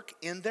at work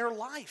in their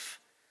life?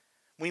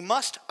 We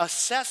must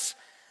assess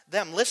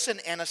them, listen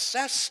and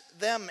assess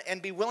them,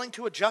 and be willing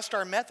to adjust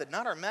our method,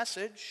 not our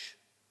message.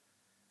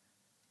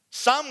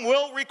 Some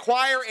will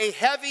require a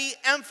heavy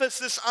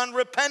emphasis on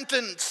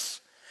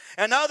repentance,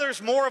 and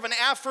others more of an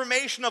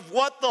affirmation of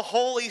what the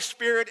Holy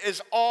Spirit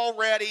is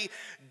already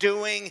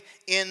doing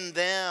in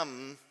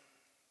them.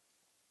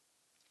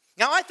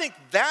 Now, I think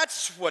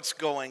that's what's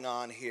going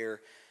on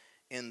here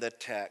in the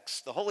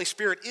text. The Holy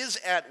Spirit is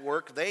at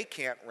work. They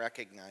can't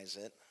recognize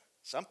it.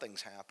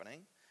 Something's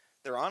happening.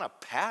 They're on a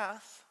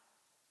path.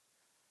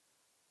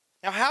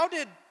 Now, how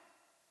did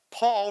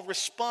Paul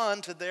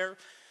respond to their,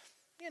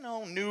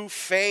 new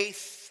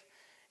faith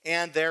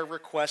and their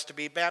request to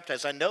be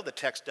baptized? I know the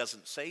text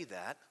doesn't say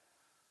that,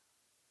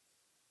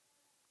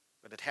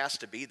 but it has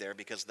to be there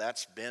because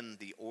that's been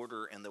the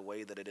order and the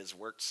way that it has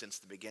worked since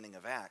the beginning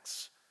of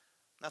Acts.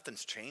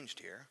 Nothing's changed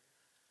here.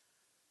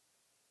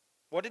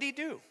 What did he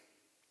do?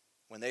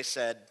 When they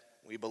said,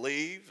 we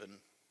believe and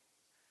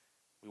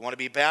we want to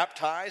be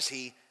baptized,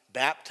 he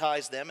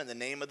baptized them in the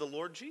name of the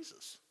Lord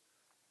Jesus.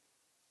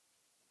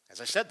 As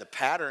I said, the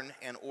pattern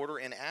and order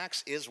in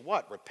Acts is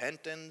what?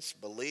 Repentance,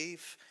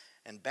 belief,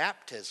 and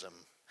baptism.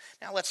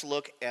 Now let's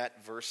look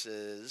at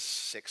verses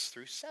 6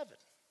 through 7.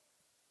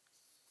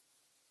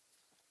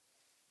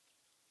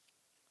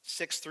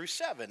 6 through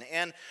 7.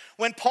 And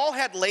when Paul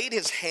had laid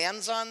his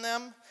hands on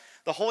them,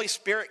 the Holy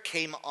Spirit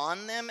came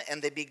on them,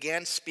 and they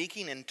began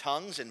speaking in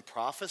tongues and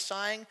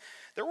prophesying.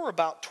 There were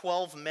about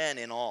 12 men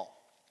in all.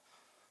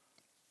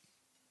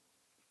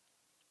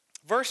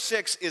 Verse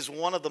 6 is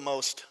one of the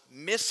most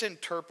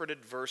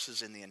misinterpreted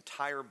verses in the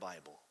entire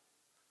Bible.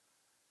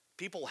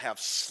 People have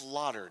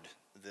slaughtered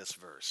this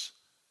verse,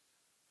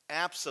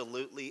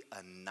 absolutely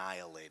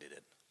annihilated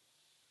it.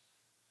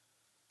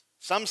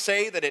 Some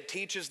say that it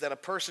teaches that a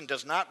person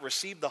does not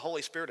receive the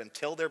Holy Spirit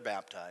until they're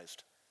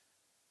baptized.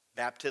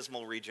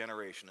 Baptismal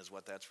regeneration is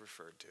what that's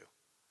referred to.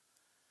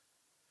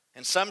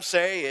 And some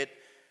say it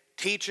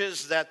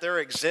teaches that there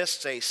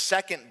exists a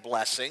second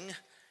blessing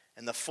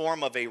in the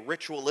form of a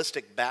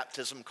ritualistic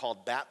baptism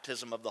called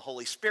baptism of the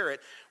Holy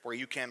Spirit, where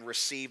you can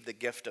receive the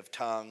gift of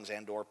tongues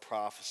and or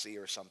prophecy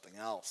or something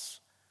else.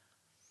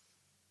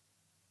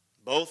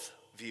 Both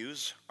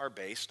views are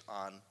based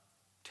on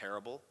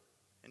terrible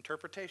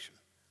interpretation.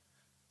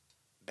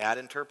 Bad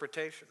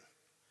interpretation.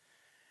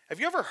 Have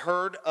you ever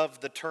heard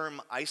of the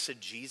term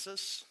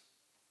eisegesis?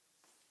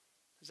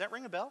 Does that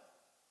ring a bell?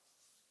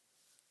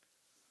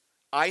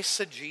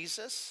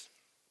 Eisegesis,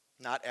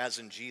 not as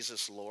in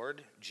Jesus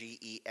Lord,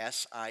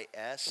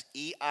 G-E-S-I-S,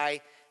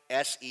 E-I-S-E-G-E-S-I-S,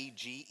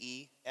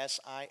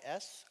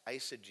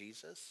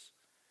 eisegesis.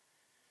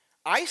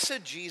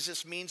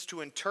 Eisegesis means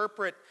to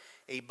interpret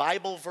a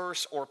Bible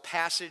verse or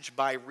passage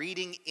by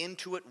reading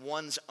into it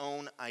one's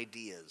own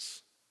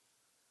ideas.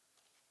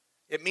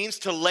 It means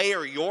to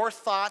layer your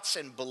thoughts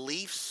and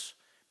beliefs,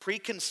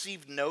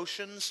 preconceived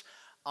notions,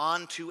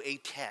 onto a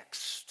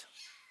text.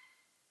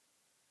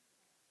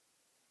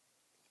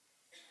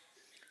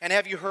 And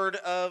have you heard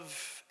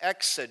of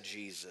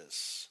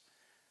exegesis,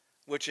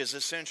 which is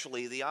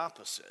essentially the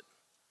opposite?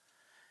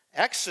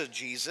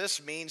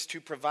 Exegesis means to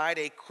provide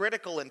a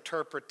critical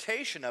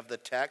interpretation of the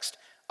text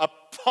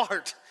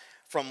apart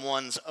from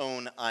one's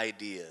own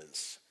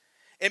ideas.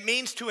 It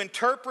means to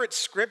interpret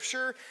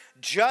Scripture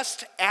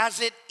just as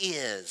it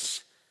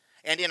is,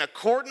 and in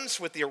accordance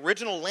with the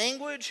original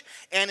language,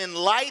 and in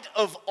light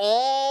of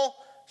all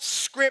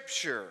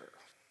Scripture.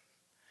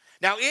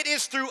 Now, it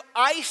is through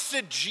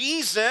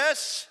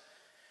eisegesis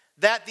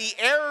that the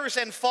errors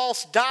and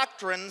false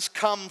doctrines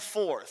come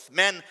forth.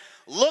 Men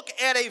look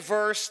at a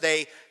verse,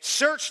 they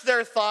search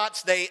their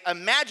thoughts, they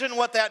imagine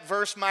what that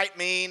verse might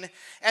mean,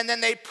 and then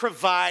they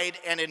provide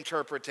an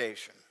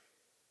interpretation.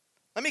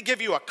 Let me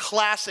give you a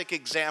classic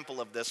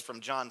example of this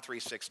from John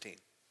 3:16.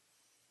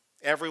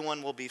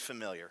 Everyone will be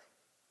familiar.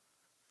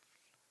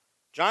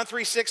 John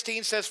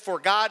 3:16 says, "For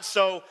God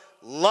so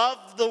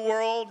loved the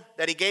world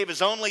that he gave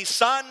his only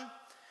Son,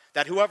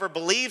 that whoever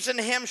believes in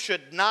him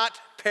should not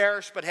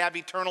perish but have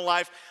eternal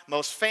life.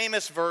 Most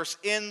famous verse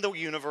in the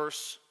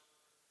universe.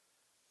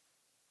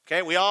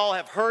 Okay, we all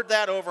have heard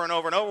that over and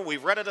over and over.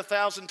 We've read it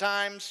 1,000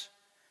 times.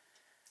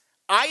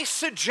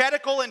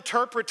 Eisegetical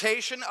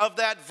interpretation of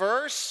that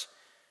verse,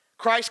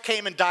 Christ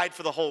came and died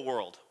for the whole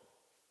world.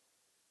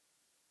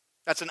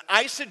 That's an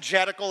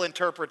eisegetical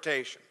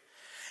interpretation.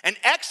 An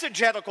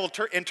exegetical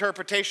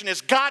interpretation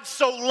is God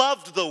so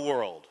loved the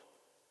world.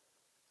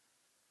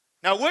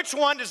 Now, which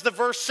one does the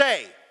verse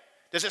say?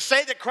 Does it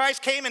say that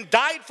Christ came and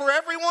died for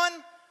everyone?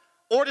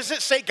 Or does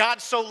it say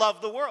God so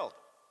loved the world?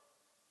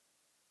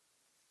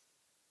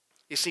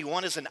 You see,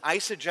 one is an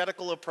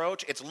eisegetical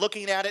approach. It's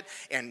looking at it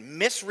and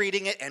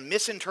misreading it and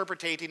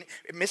misinterpreting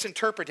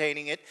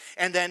it,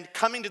 and then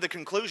coming to the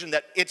conclusion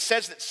that it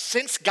says that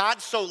since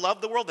God so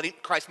loved the world,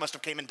 that Christ must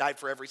have came and died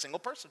for every single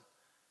person.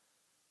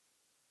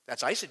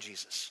 That's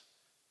eisegesis.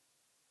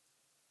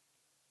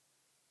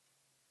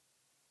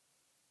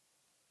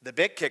 The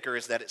big kicker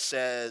is that it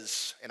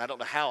says, and I don't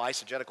know how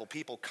eisegetical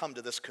people come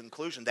to this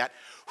conclusion, that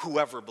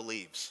whoever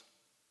believes.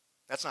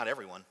 That's not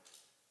everyone.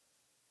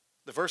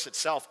 The verse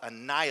itself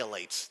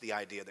annihilates the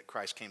idea that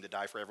Christ came to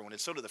die for everyone,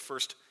 and so do the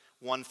first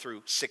 1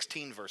 through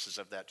 16 verses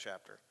of that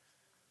chapter.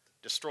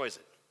 Destroys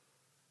it.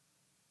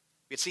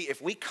 You see,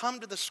 if we come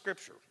to the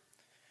scripture,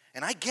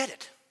 and I get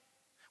it,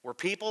 we're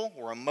people,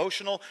 we're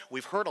emotional,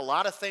 we've heard a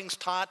lot of things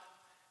taught,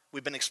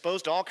 we've been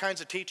exposed to all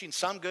kinds of teaching,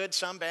 some good,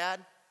 some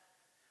bad.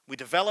 We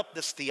develop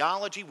this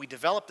theology, we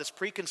develop this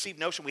preconceived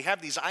notion, we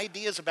have these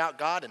ideas about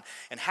God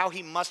and how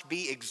he must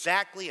be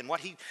exactly and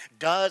what he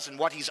does and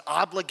what he's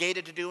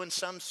obligated to do in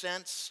some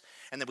sense.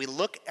 And then we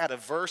look at a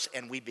verse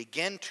and we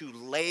begin to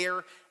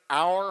layer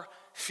our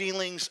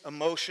feelings,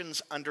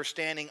 emotions,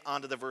 understanding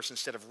onto the verse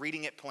instead of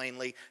reading it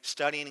plainly,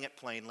 studying it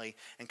plainly,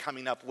 and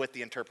coming up with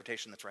the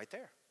interpretation that's right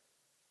there.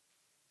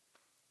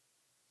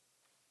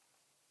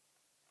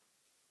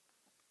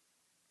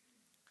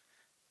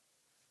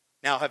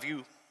 Now, have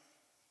you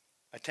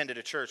attended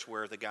a church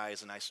where the guy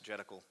is an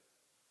eisegetical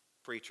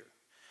preacher?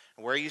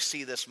 And where you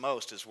see this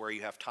most is where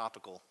you have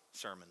topical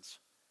sermons,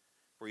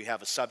 where you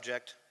have a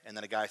subject and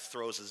then a guy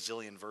throws a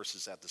zillion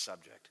verses at the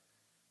subject.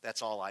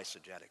 That's all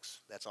eisegetics.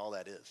 That's all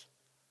that is.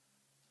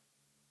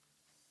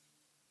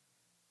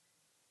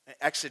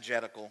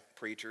 Exegetical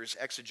preachers,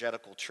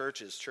 exegetical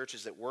churches,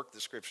 churches that work the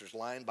scriptures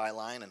line by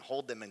line and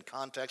hold them in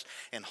context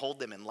and hold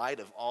them in light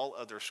of all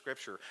other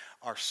scripture,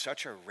 are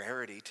such a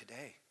rarity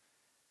today.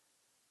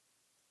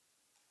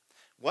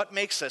 What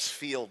makes us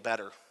feel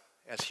better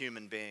as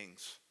human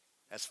beings,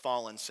 as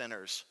fallen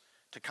sinners,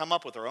 to come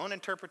up with our own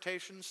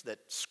interpretations that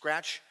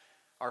scratch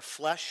our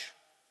flesh,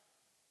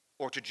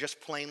 or to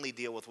just plainly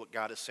deal with what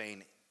God is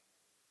saying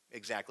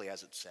exactly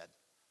as it's said?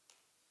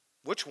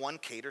 Which one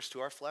caters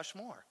to our flesh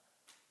more?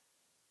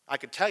 I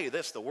could tell you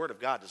this, the Word of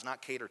God does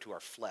not cater to our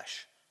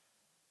flesh.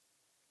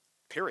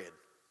 Period.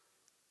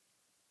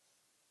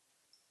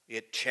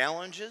 It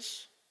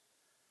challenges,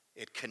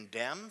 it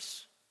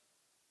condemns,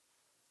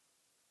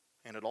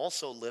 and it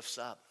also lifts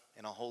up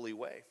in a holy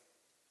way.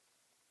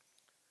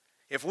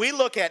 If we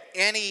look at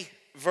any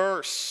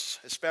verse,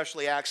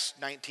 especially Acts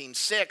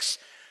 19:6,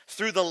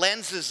 through the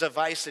lenses of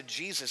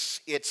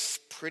eisegesis, it's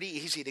pretty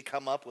easy to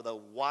come up with a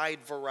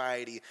wide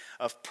variety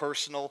of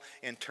personal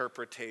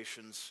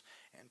interpretations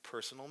and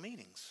personal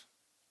meanings.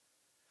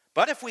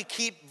 But if we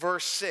keep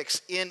verse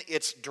 6 in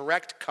its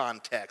direct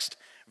context,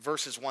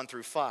 verses 1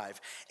 through 5,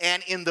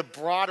 and in the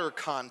broader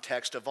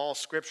context of all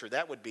Scripture,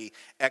 that would be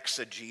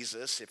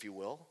exegesis, if you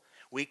will,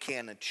 we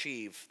can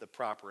achieve the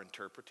proper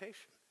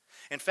interpretation.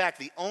 In fact,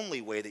 the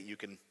only way that you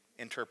can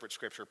interpret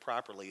Scripture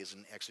properly is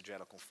in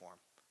exegetical form.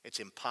 It's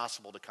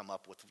impossible to come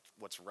up with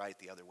what's right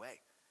the other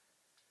way.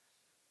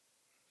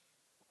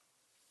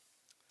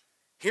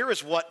 Here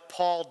is what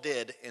Paul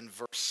did in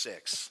verse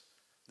 6.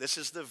 This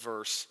is the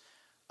verse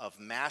of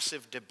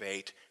massive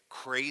debate,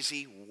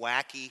 crazy,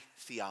 wacky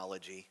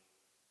theology,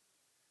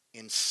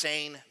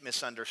 insane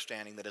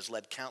misunderstanding that has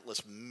led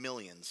countless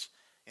millions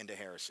into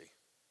heresy.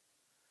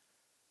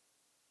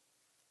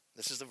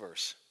 This is the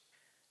verse.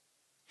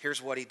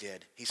 Here's what he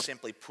did. He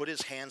simply put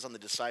his hands on the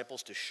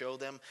disciples to show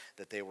them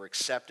that they were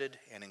accepted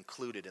and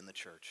included in the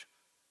church.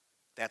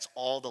 That's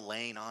all the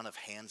laying on of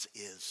hands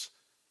is.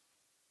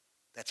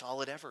 That's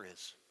all it ever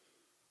is.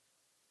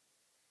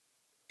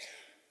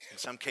 In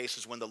some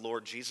cases, when the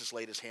Lord Jesus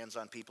laid his hands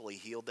on people, he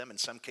healed them. In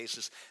some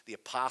cases, the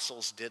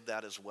apostles did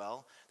that as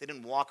well. They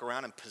didn't walk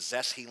around and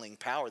possess healing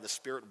power. The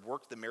Spirit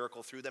worked the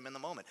miracle through them in the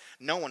moment.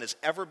 No one has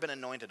ever been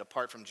anointed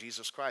apart from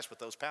Jesus Christ with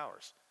those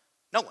powers.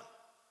 No one.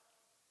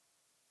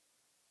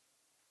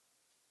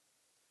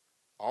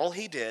 All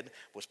he did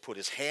was put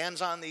his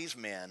hands on these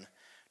men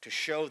to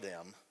show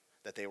them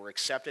that they were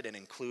accepted and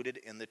included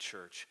in the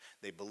church.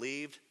 They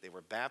believed, they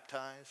were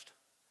baptized,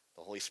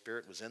 the Holy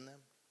Spirit was in them.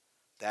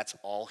 That's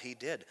all he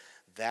did.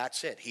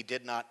 That's it. He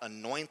did not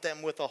anoint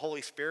them with the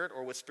Holy Spirit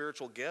or with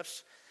spiritual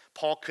gifts.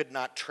 Paul could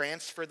not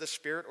transfer the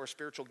Spirit or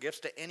spiritual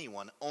gifts to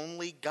anyone.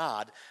 Only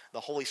God,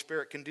 the Holy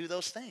Spirit, can do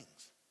those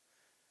things.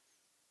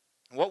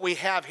 What we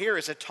have here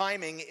is a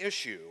timing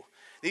issue.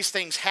 These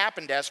things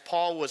happened as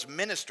Paul was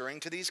ministering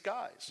to these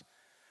guys.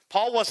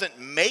 Paul wasn't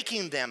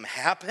making them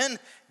happen,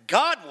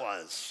 God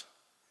was.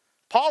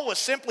 Paul was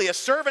simply a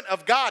servant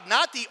of God,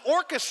 not the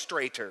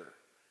orchestrator,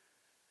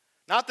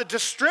 not the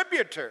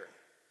distributor.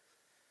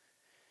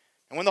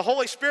 And when the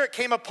Holy Spirit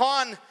came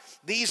upon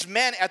these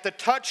men at the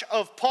touch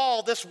of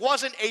Paul, this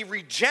wasn't a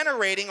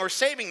regenerating or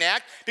saving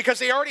act because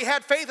they already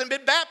had faith and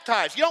been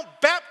baptized. You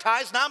don't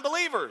baptize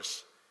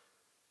non-believers.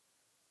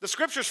 The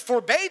scriptures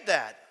forbade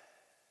that.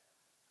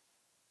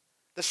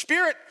 The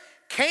Spirit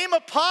came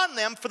upon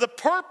them for the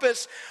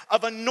purpose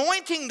of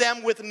anointing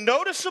them with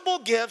noticeable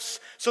gifts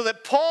so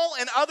that Paul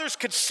and others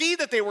could see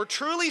that they were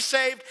truly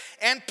saved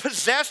and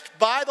possessed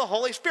by the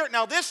Holy Spirit.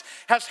 Now, this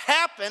has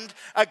happened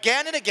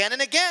again and again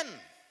and again.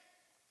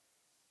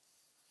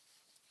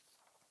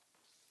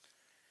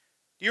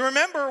 Do you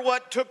remember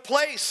what took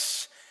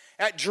place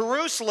at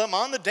Jerusalem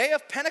on the day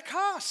of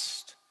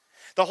Pentecost?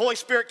 The Holy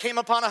Spirit came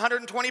upon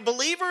 120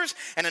 believers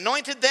and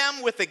anointed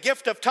them with the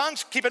gift of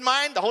tongues. Keep in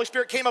mind, the Holy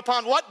Spirit came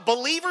upon what?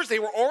 Believers. They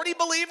were already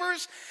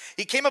believers.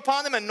 He came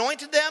upon them,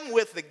 anointed them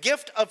with the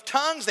gift of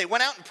tongues. They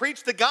went out and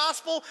preached the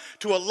gospel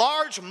to a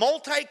large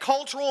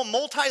multicultural,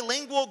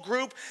 multilingual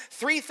group.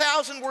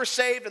 3,000 were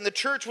saved and the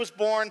church was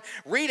born.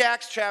 Read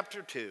Acts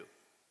chapter 2.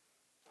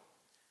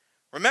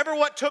 Remember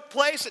what took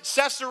place at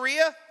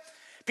Caesarea?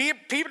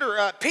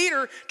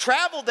 Peter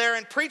traveled there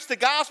and preached the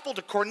gospel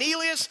to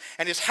Cornelius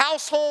and his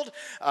household,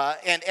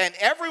 and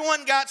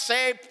everyone got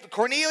saved.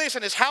 Cornelius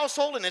and his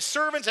household and his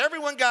servants,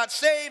 everyone got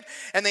saved,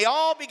 and they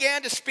all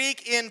began to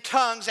speak in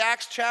tongues,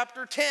 Acts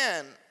chapter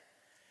 10.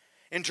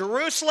 In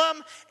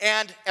Jerusalem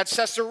and at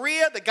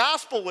Caesarea, the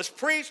gospel was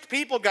preached.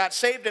 People got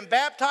saved and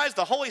baptized.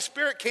 The Holy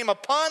Spirit came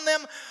upon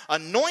them,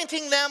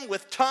 anointing them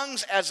with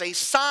tongues as a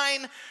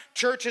sign.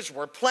 Churches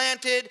were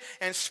planted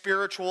and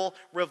spiritual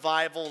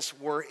revivals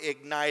were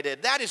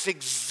ignited. That is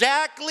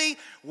exactly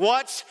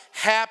what's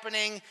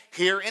happening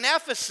here in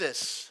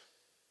Ephesus.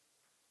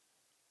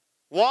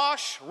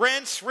 Wash,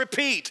 rinse,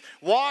 repeat.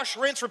 Wash,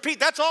 rinse, repeat.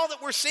 That's all that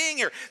we're seeing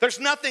here. There's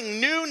nothing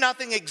new,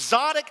 nothing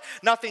exotic,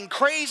 nothing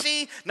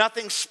crazy,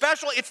 nothing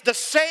special. It's the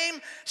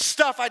same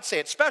stuff. I'd say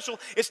it's special.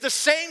 It's the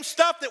same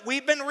stuff that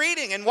we've been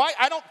reading. And why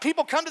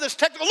people come to this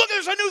text and go, look,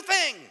 there's a new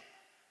thing.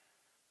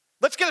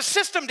 Let's get a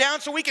system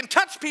down so we can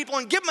touch people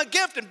and give them a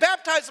gift and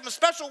baptize them a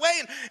special way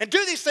and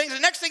do these things.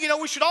 And next thing you know,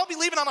 we should all be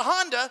leaving on a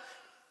Honda.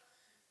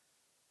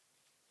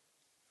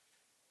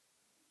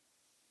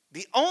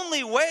 The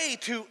only way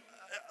to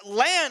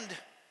land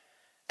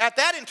at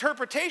that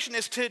interpretation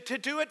is to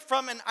do it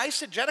from an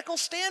eisegetical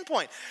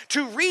standpoint,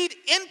 to read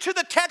into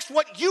the text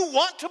what you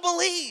want to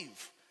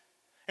believe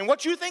and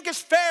what you think is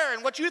fair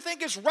and what you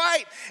think is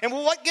right and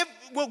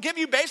will give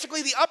you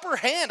basically the upper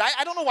hand.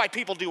 I don't know why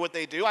people do what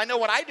they do. I know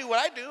what I do,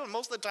 and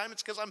most of the time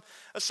it's because I'm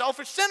a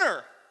selfish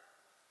sinner.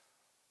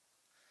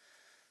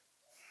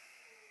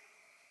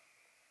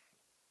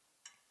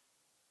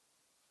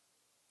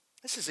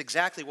 This is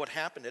exactly what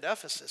happened at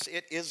Ephesus.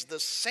 It is the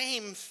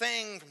same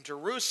thing from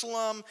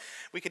Jerusalem.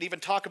 We could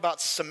even talk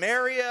about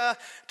Samaria,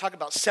 talk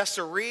about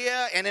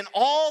Caesarea, and in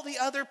all the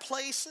other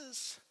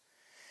places.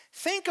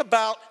 Think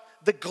about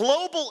the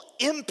global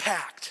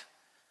impact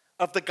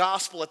of the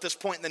gospel at this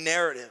point in the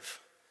narrative.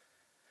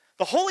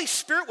 The Holy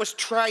Spirit was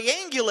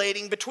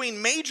triangulating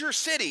between major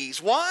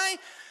cities. Why?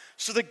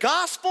 So the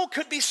gospel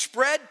could be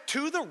spread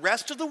to the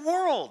rest of the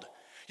world.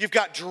 You've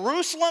got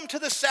Jerusalem to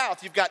the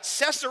south, you've got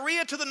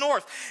Caesarea to the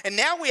north, and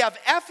now we have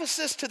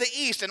Ephesus to the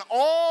east and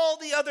all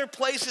the other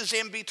places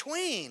in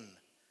between.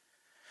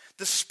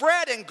 The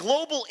spread and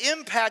global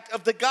impact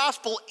of the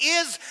gospel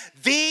is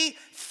the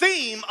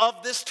theme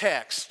of this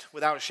text,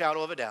 without a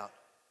shadow of a doubt.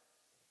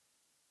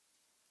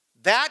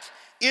 That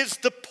is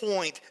the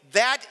point.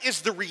 That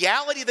is the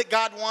reality that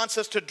God wants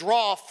us to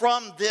draw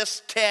from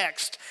this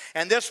text.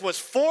 And this was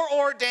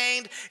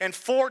foreordained and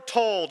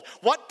foretold.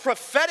 What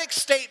prophetic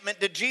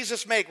statement did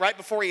Jesus make right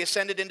before he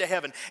ascended into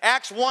heaven?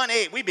 Acts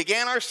 1:8. We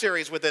began our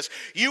series with this.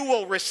 You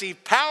will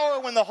receive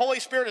power when the Holy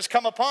Spirit has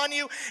come upon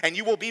you, and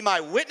you will be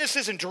my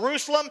witnesses in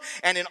Jerusalem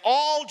and in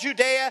all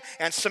Judea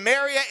and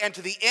Samaria and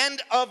to the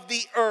end of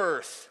the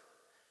earth.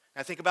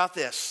 Now think about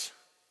this.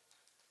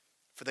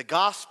 For the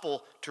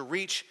gospel to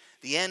reach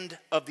the end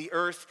of the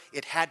earth,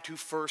 it had to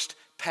first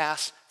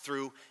pass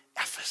through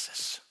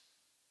Ephesus.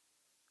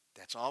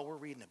 That's all we're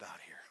reading about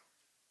here.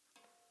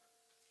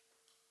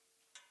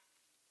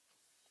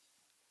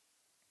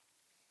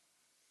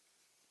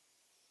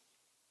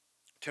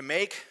 To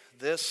make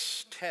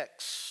this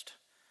text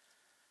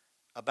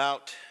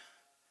about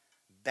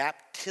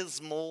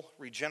baptismal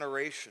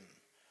regeneration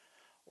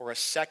or a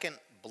second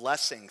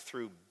blessing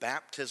through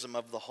baptism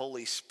of the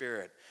Holy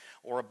Spirit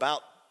or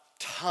about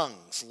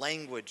tongues,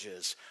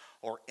 languages,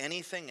 or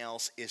anything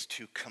else is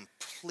to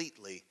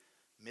completely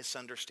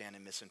misunderstand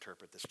and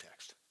misinterpret this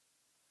text.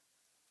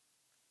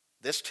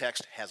 This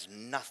text has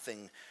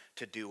nothing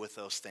to do with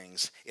those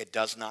things. It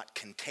does not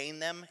contain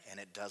them, and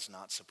it does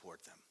not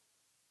support them.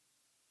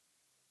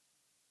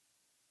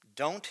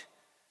 Don't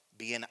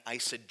be an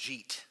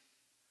eisegete.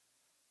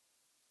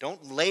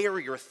 Don't layer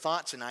your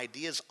thoughts and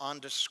ideas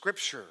onto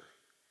Scripture.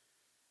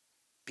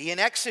 Be an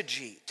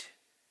exegete.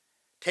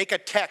 Take a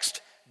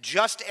text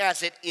just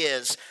as it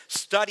is.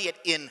 Study it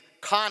in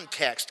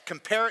context.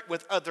 Compare it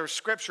with other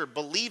scripture.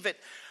 Believe it,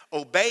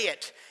 obey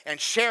it, and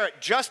share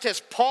it just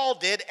as Paul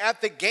did at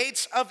the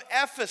gates of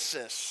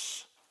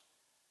Ephesus.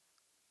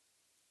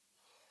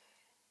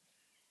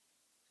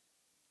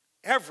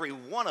 Every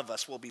one of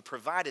us will be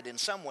provided in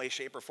some way,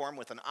 shape, or form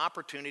with an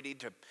opportunity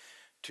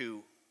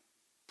to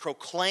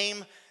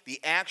proclaim the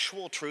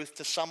actual truth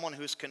to someone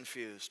who's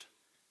confused.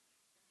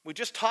 We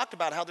just talked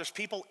about how there's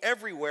people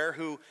everywhere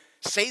who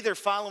say they're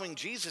following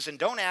Jesus and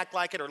don't act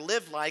like it or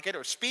live like it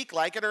or speak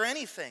like it or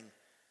anything.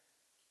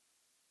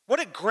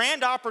 What a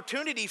grand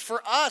opportunity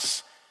for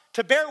us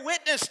to bear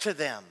witness to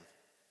them.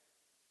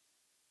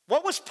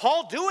 What was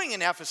Paul doing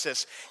in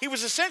Ephesus? He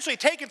was essentially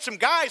taking some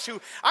guys who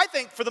I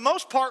think for the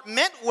most part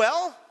meant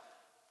well,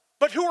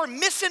 but who were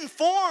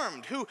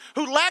misinformed, who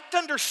lacked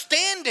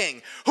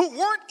understanding, who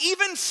weren't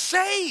even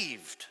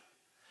saved.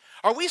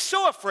 Are we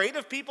so afraid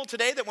of people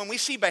today that when we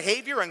see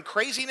behavior and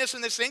craziness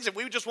in these things that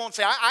we just won't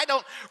say, I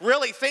don't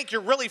really think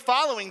you're really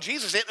following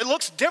Jesus. It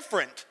looks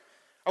different.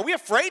 Are we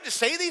afraid to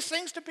say these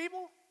things to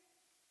people?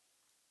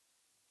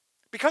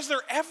 Because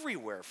they're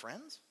everywhere,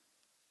 friends.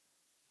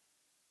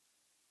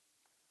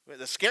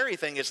 The scary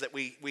thing is that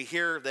we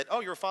hear that,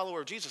 oh, you're a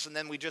follower of Jesus, and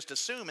then we just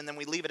assume, and then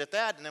we leave it at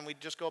that, and then we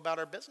just go about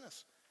our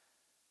business.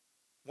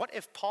 What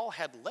if Paul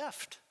had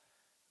left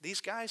these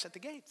guys at the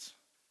gates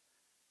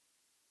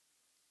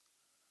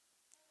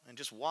and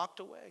just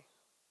walked away?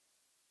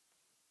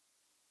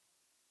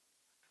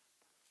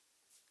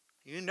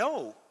 You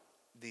know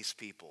these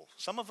people.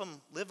 Some of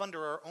them live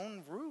under our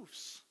own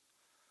roofs.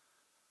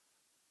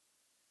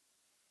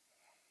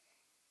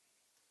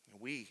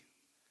 We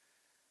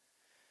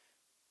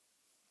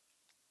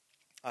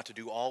ought to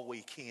do all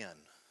we can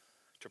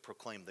to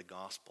proclaim the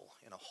gospel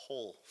in a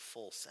whole,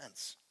 full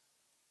sense.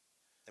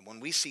 And when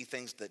we see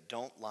things that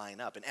don't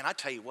line up, and I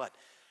tell you what,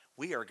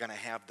 we are going to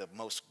have the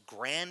most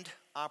grand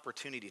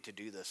opportunity to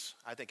do this.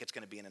 I think it's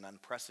going to be in an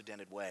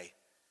unprecedented way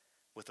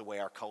with the way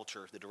our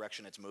culture, the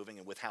direction it's moving,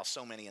 and with how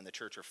so many in the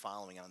church are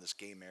following on this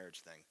gay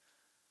marriage thing.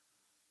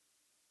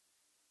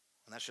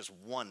 And that's just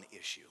one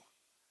issue.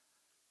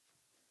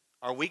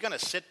 Are we going to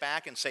sit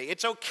back and say,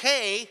 it's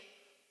okay,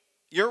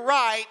 you're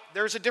right,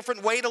 there's a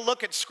different way to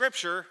look at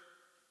Scripture?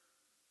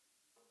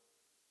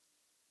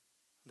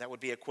 That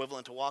would be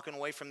equivalent to walking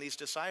away from these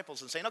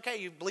disciples and saying,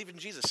 okay, you believe in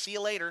Jesus, see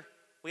you later.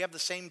 We have the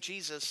same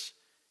Jesus.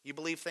 You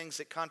believe things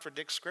that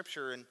contradict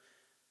Scripture,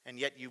 and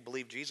yet you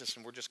believe Jesus,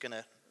 and we're just going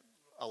to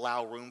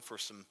allow room for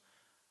some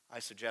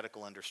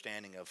eisegetical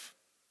understanding of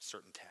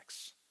certain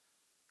texts.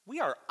 We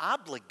are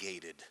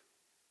obligated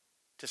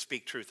to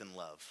speak truth in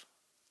love.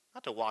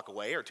 Not to walk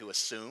away or to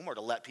assume or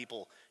to let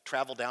people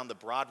travel down the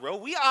broad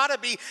road. They ought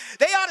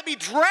to be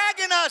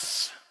dragging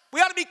us.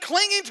 We ought to be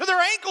clinging to their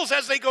ankles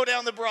as they go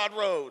down the broad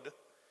road.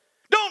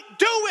 Don't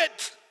do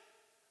it.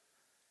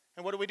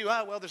 And what do?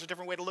 Well, there's a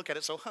different way to look at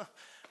it, so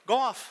go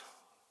off.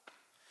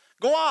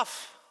 Go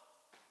off.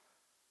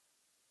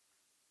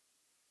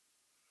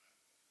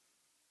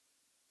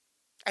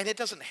 And it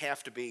doesn't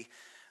have to be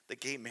the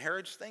gay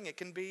marriage thing. It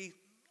can be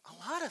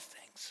a lot of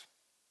things.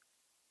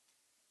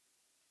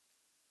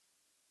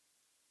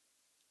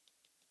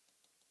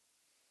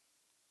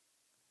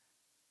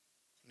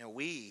 You know,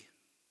 we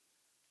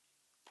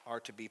are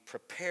to be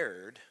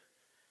prepared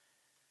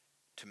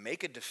to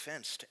make a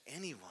defense to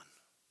anyone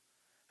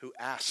who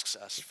asks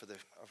us for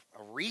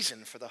a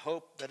reason for the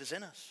hope that is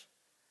in us.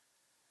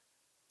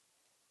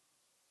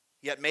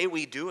 Yet may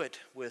we do it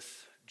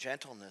with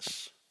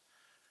gentleness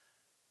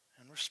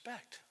and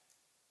respect.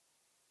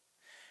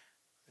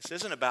 This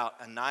isn't about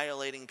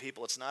annihilating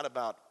people. It's not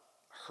about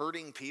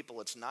hurting people.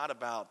 We're not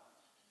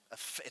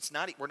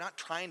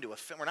trying to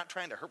offend. We're not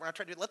trying to hurt. We're not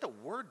trying to let the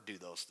Word do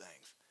those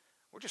things.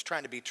 We're just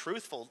trying to be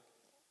truthful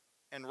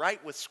and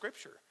right with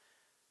Scripture.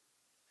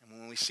 And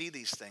when we see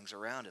these things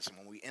around us and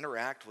when we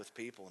interact with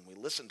people and we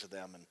listen to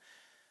them, and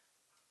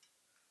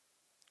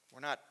we're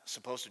not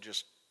supposed to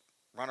just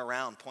run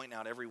around pointing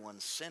out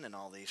everyone's sin and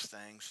all these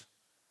things.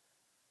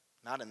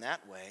 Not in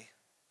that way.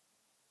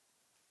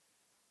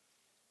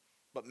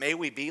 But may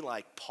we be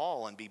like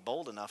Paul and be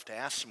bold enough to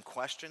ask some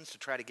questions to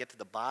try to get to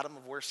the bottom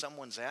of where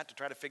someone's at, to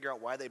try to figure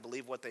out why they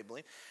believe what they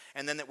believe,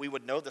 and then that we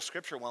would know the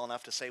Scripture well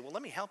enough to say, well,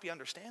 let me help you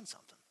understand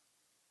something.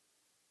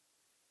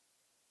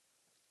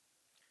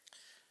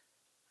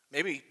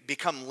 Maybe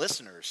become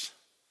listeners.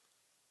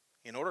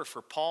 In order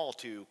for Paul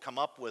to come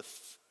up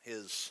with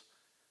his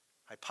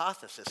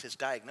hypothesis, his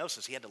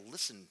diagnosis, he had to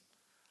listen.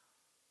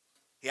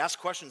 He asked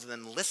questions and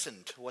then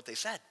listened to what they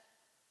said.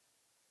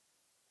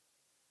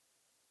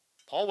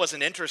 Paul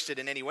wasn't interested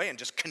in any way in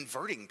just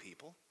converting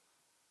people.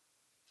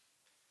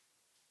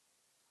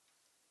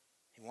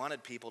 He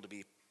wanted people to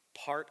be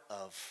part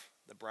of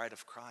the bride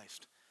of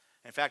Christ.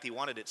 In fact, he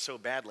wanted it so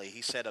badly,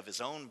 he said of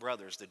his own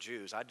brothers, the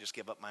Jews, I'd just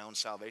give up my own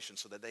salvation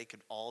so that they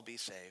could all be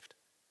saved.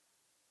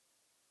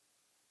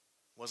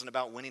 It wasn't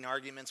about winning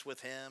arguments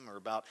with him or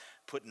about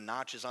putting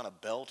notches on a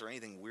belt or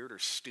anything weird or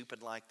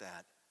stupid like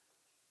that.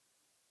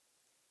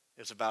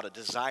 It was about a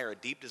desire, a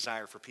deep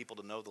desire for people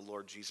to know the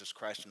Lord Jesus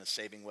Christ in a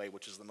saving way,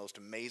 which is the most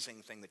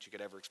amazing thing that you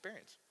could ever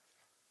experience.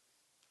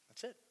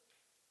 That's it.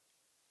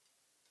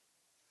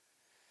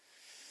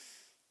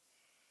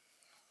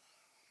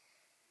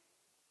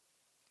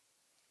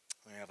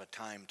 We have a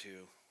time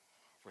to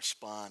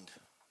respond.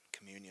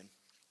 Communion.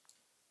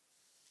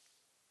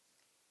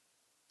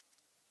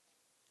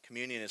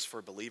 Communion is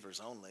for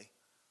believers only.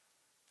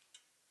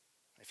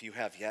 If you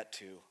have yet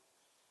to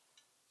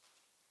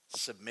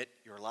submit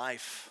your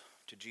life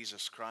to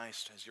Jesus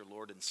Christ as your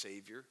Lord and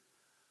Savior,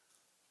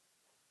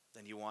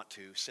 then you want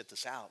to sit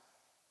this out.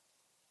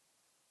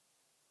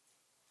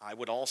 I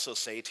would also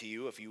say to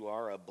you, if you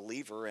are a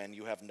believer and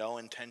you have no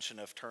intention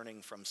of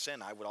turning from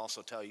sin, I would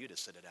also tell you to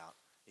sit it out.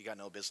 You got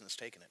no business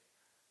taking it.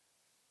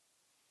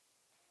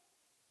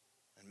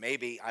 And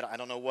maybe, I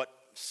don't know what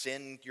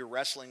sin you're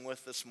wrestling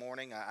with this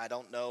morning. I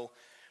don't know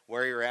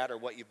where you're at or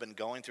what you've been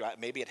going through.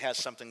 Maybe it has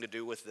something to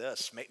do with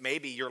this.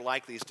 Maybe you're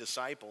like these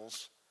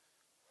disciples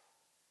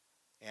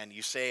and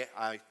you say,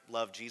 I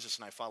love Jesus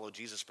and I follow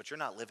Jesus, but you're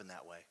not living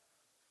that way.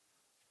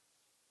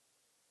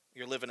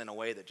 You're living in a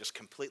way that just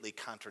completely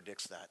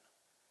contradicts that.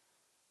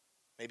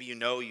 Maybe you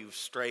know you've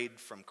strayed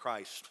from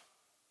Christ.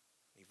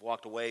 You've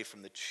walked away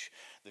from the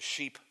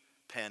sheep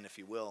pen, if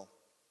you will.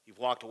 You've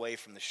walked away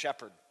from the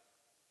shepherd.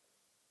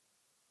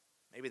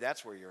 Maybe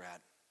that's where you're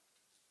at.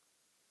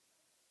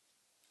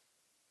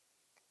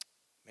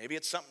 Maybe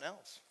it's something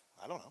else.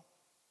 I don't know.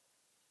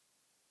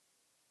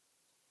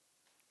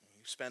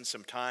 You spend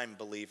some time,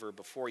 believer,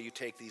 before you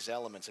take these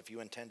elements, if you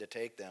intend to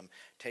take them,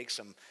 take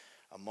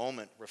a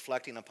moment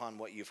reflecting upon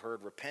what you've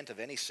heard. Repent of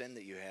any sin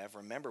that you have.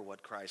 Remember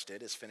what Christ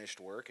did, his finished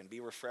work, and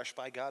be refreshed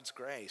by God's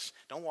grace.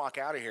 Don't walk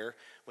out of here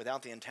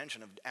without the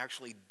intention of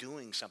actually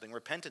doing something.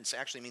 Repentance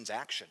actually means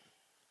action.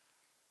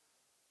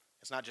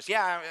 It's not just,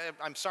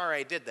 I'm sorry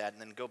I did that,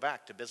 and then go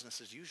back to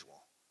business as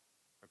usual.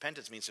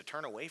 Repentance means to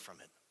turn away from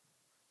it.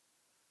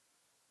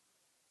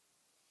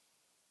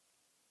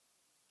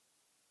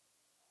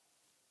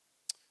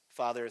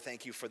 Father,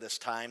 thank you for this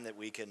time that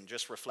we can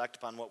just reflect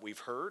upon what we've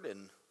heard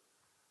and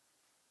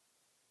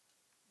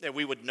that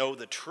we would know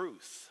the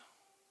truth,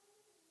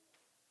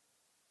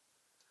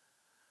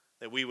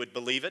 that we would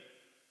believe it,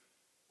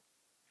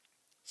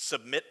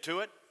 submit to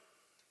it,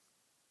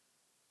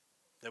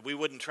 that we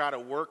wouldn't try to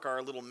work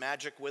our little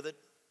magic with it,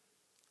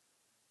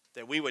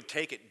 that we would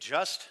take it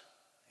just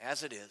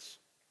as it is,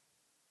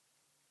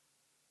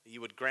 that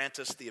you would grant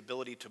us the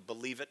ability to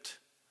believe it,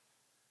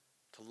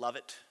 to love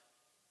it,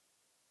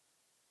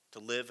 to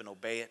live and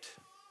obey it.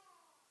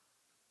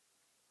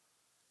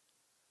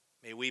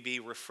 May we be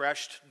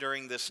refreshed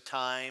during this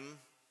time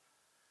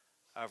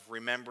of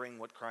remembering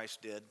what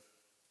Christ did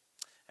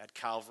at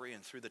Calvary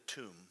and through the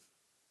tomb.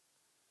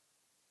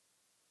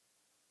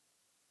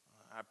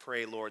 I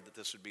pray, Lord, that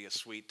this would be a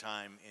sweet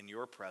time in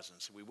your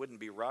presence. We wouldn't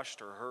be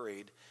rushed or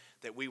hurried,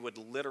 that we would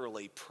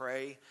literally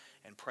pray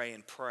and pray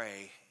and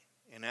pray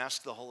and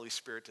ask the Holy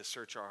Spirit to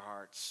search our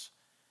hearts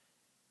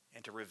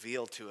and to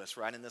reveal to us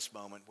right in this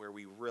moment where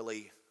we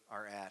really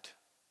are at.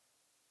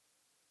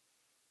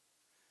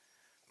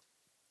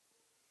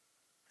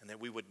 And that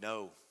we would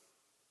know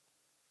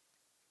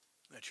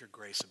that your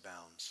grace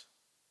abounds.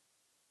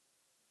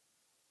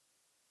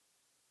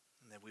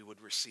 And that we would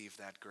receive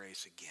that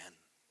grace again,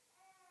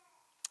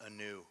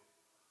 anew.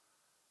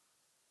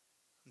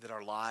 That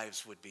our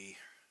lives would be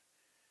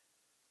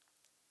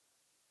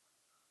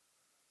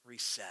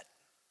reset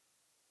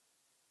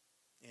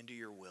into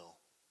your will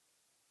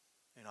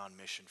and on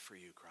mission for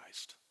you,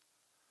 Christ.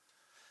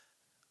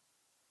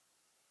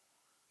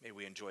 May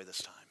we enjoy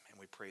this time, and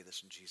we pray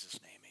this in Jesus'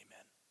 name, amen.